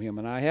don't know Him.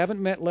 And I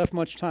haven't left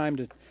much time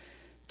to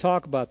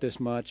talk about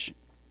this much.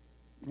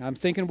 I'm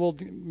thinking we'll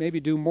maybe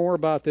do more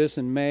about this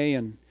in May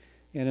and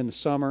in the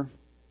summer.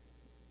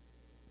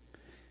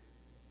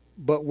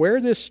 But where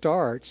this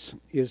starts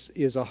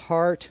is a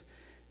heart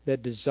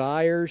that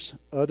desires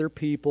other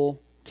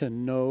people to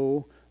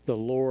know the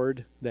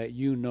Lord that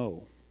you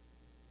know.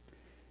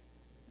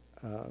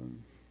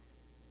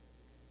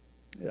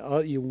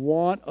 You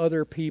want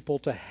other people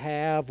to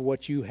have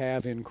what you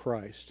have in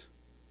Christ.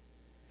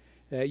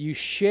 You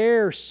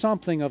share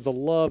something of the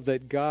love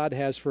that God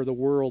has for the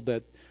world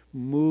that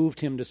moved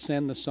Him to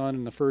send the Son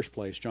in the first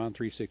place, John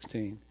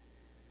 3:16.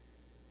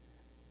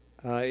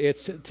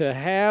 It's to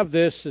have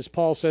this, as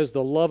Paul says,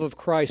 the love of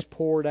Christ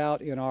poured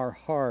out in our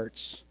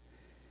hearts,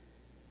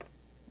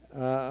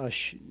 that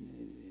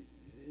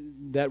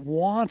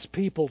wants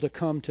people to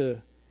come to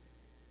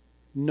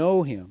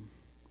know Him.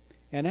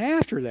 And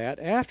after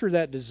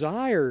that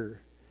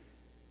desire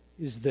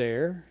is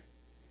there,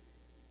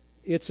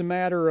 it's a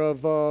matter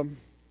of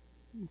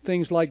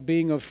things like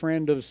being a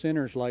friend of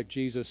sinners like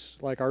Jesus,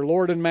 like our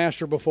Lord and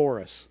Master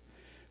before us,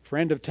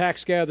 friend of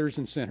tax gatherers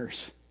and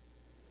sinners.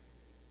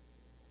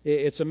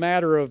 It's a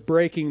matter of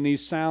breaking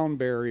these sound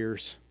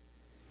barriers.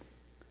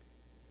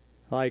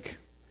 Like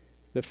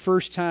the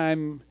first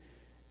time,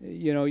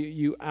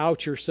 you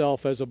out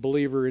yourself as a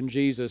believer in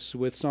Jesus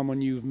with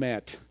someone you've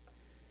met.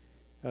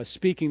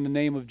 speaking the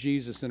name of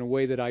Jesus in a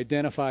way that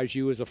identifies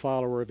you as a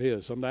follower of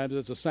His. Sometimes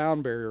it's a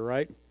sound barrier,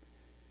 right?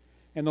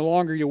 And the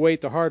longer you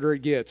wait, the harder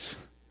it gets.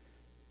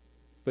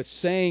 But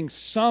saying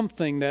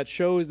something that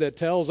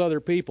tells other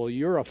people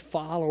you're a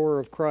follower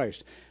of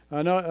Christ.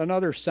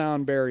 Another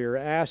sound barrier,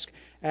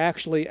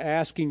 actually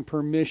asking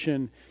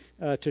permission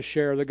to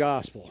share the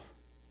gospel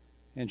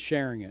and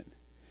sharing it.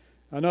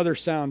 Another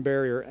sound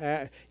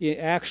barrier,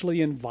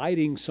 actually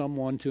inviting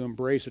someone to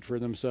embrace it for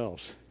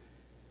themselves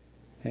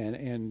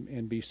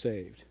and be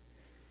saved.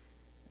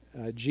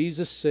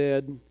 Jesus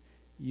said,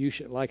 "You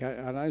should."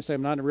 I say,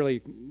 I'm not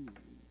really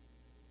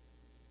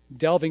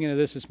delving into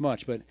this as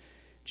much, but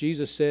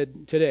Jesus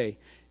said today,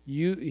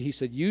 He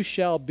said, "You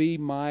shall be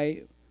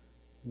my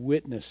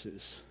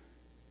witnesses."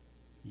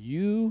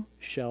 You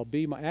shall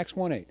be my, Acts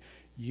 1:8.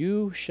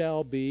 You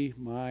shall be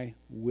my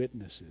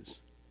witnesses.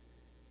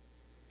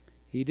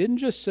 He didn't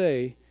just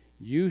say,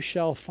 "You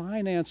shall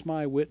finance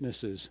my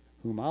witnesses,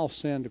 whom I'll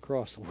send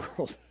across the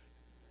world."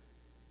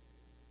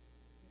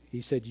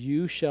 He said,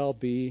 "You shall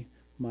be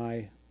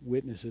my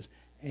witnesses."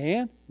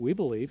 And we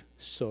believe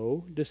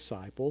so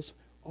disciples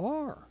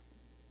are.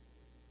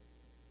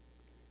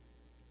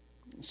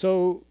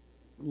 So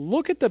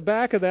look at the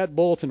back of that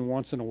bulletin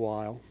once in a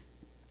while.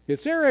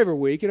 It's there every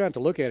week. You don't have to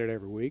look at it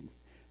every week.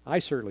 I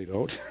certainly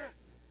don't.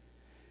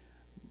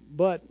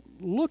 But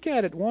look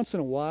at it once in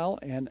a while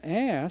and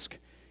ask,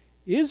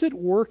 is it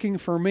working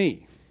for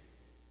me?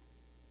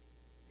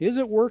 Is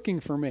it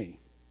working for me?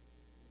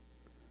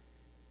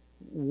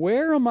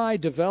 Where am I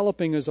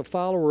developing as a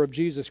follower of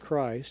Jesus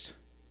Christ?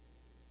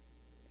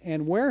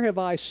 And where have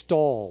I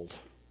stalled?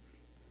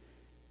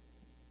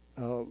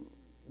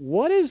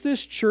 What is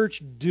this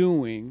church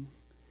doing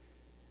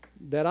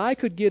that I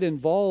could get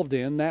involved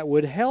in that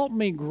would help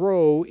me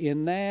grow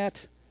in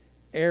that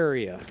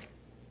area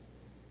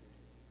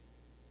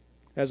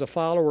as a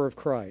follower of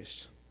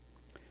Christ?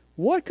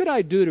 What could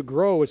I do to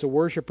grow as a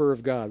worshiper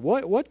of God?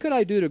 What could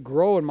I do to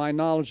grow in my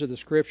knowledge of the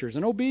Scriptures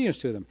and obedience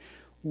to them?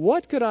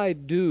 What could I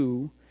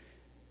do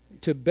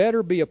to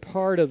better be a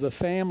part of the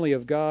family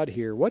of God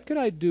here? What could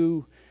I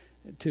do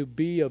to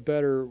be a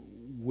better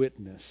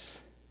witness?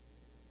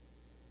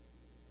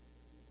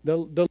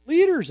 The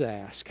leaders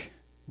ask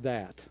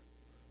that.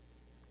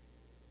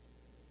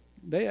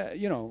 They,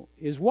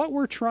 is what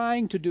we're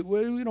trying to do.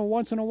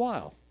 Once in a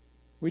while,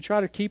 we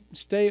try to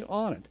stay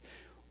on it.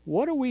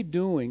 What are we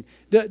doing?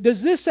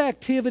 Does this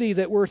activity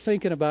that we're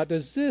thinking about,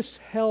 does this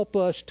help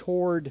us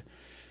toward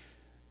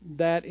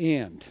that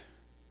end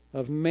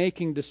of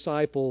making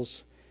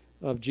disciples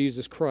of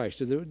Jesus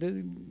Christ?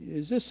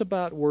 Is this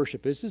about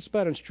worship? Is this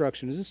about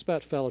instruction? Is this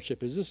about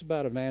fellowship? Is this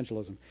about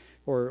evangelism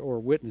or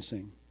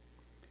witnessing?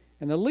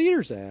 And the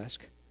leaders ask,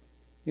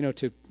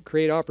 to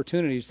create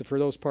opportunities for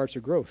those parts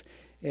of growth.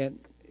 And,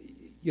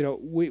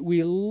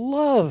 we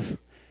love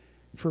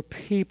for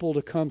people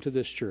to come to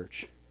this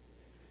church.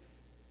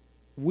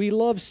 We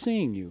love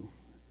seeing you.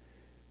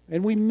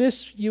 And we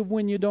miss you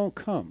when you don't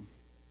come.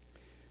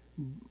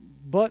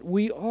 But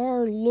we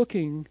are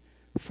looking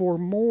for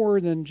more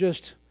than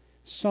just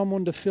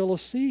someone to fill a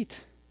seat.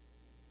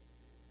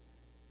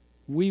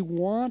 We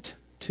want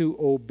to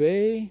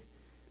obey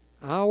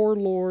our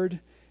Lord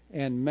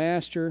and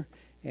Master,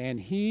 and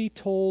He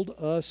told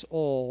us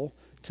all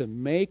to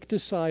make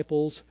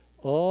disciples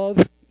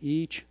of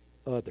each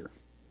other.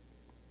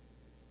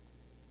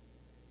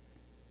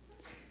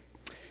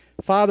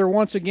 Father,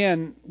 once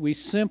again, we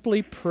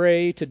simply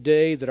pray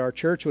today that our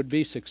church would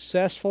be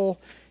successful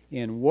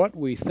in what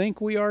we think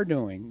we are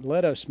doing.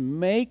 Let us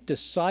make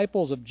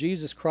disciples of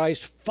Jesus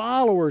Christ,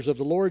 followers of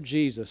the Lord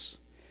Jesus,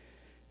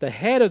 the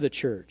head of the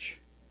church.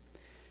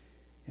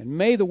 And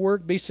may the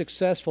work be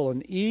successful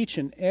in each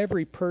and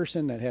every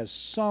person that has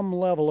some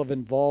level of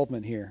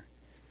involvement here.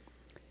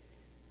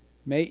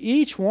 May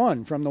each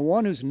one, from the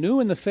one who's new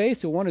in the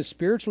faith to one who's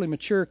spiritually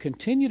mature,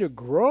 continue to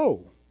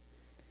grow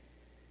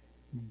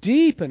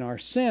deep in our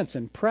sense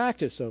and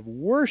practice of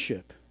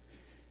worship,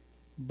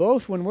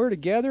 both when we're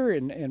together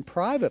and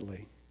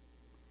privately.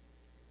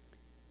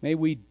 May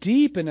we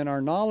deepen in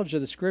our knowledge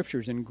of the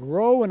Scriptures and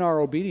grow in our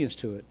obedience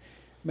to it.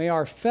 May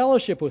our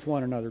fellowship with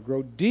one another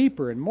grow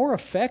deeper and more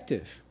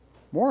effective,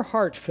 more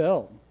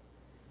heartfelt,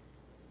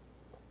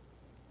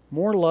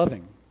 more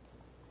loving.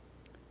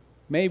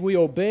 May we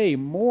obey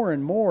more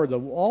and more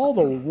all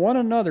the one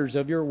another's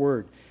of your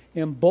word.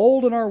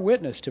 Embolden our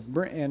witness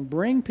and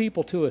bring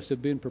people to us who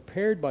have been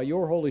prepared by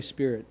your Holy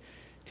Spirit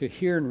to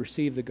hear and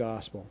receive the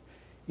gospel.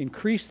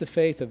 Increase the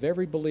faith of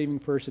every believing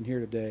person here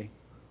today.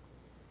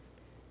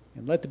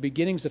 And let the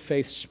beginnings of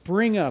faith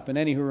spring up in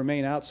any who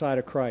remain outside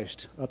of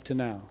Christ up to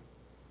now,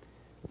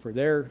 for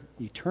their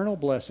eternal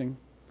blessing,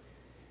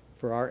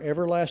 for our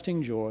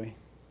everlasting joy,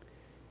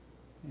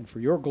 and for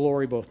your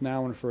glory both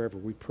now and forever.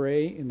 We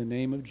pray in the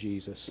name of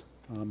Jesus.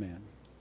 Amen.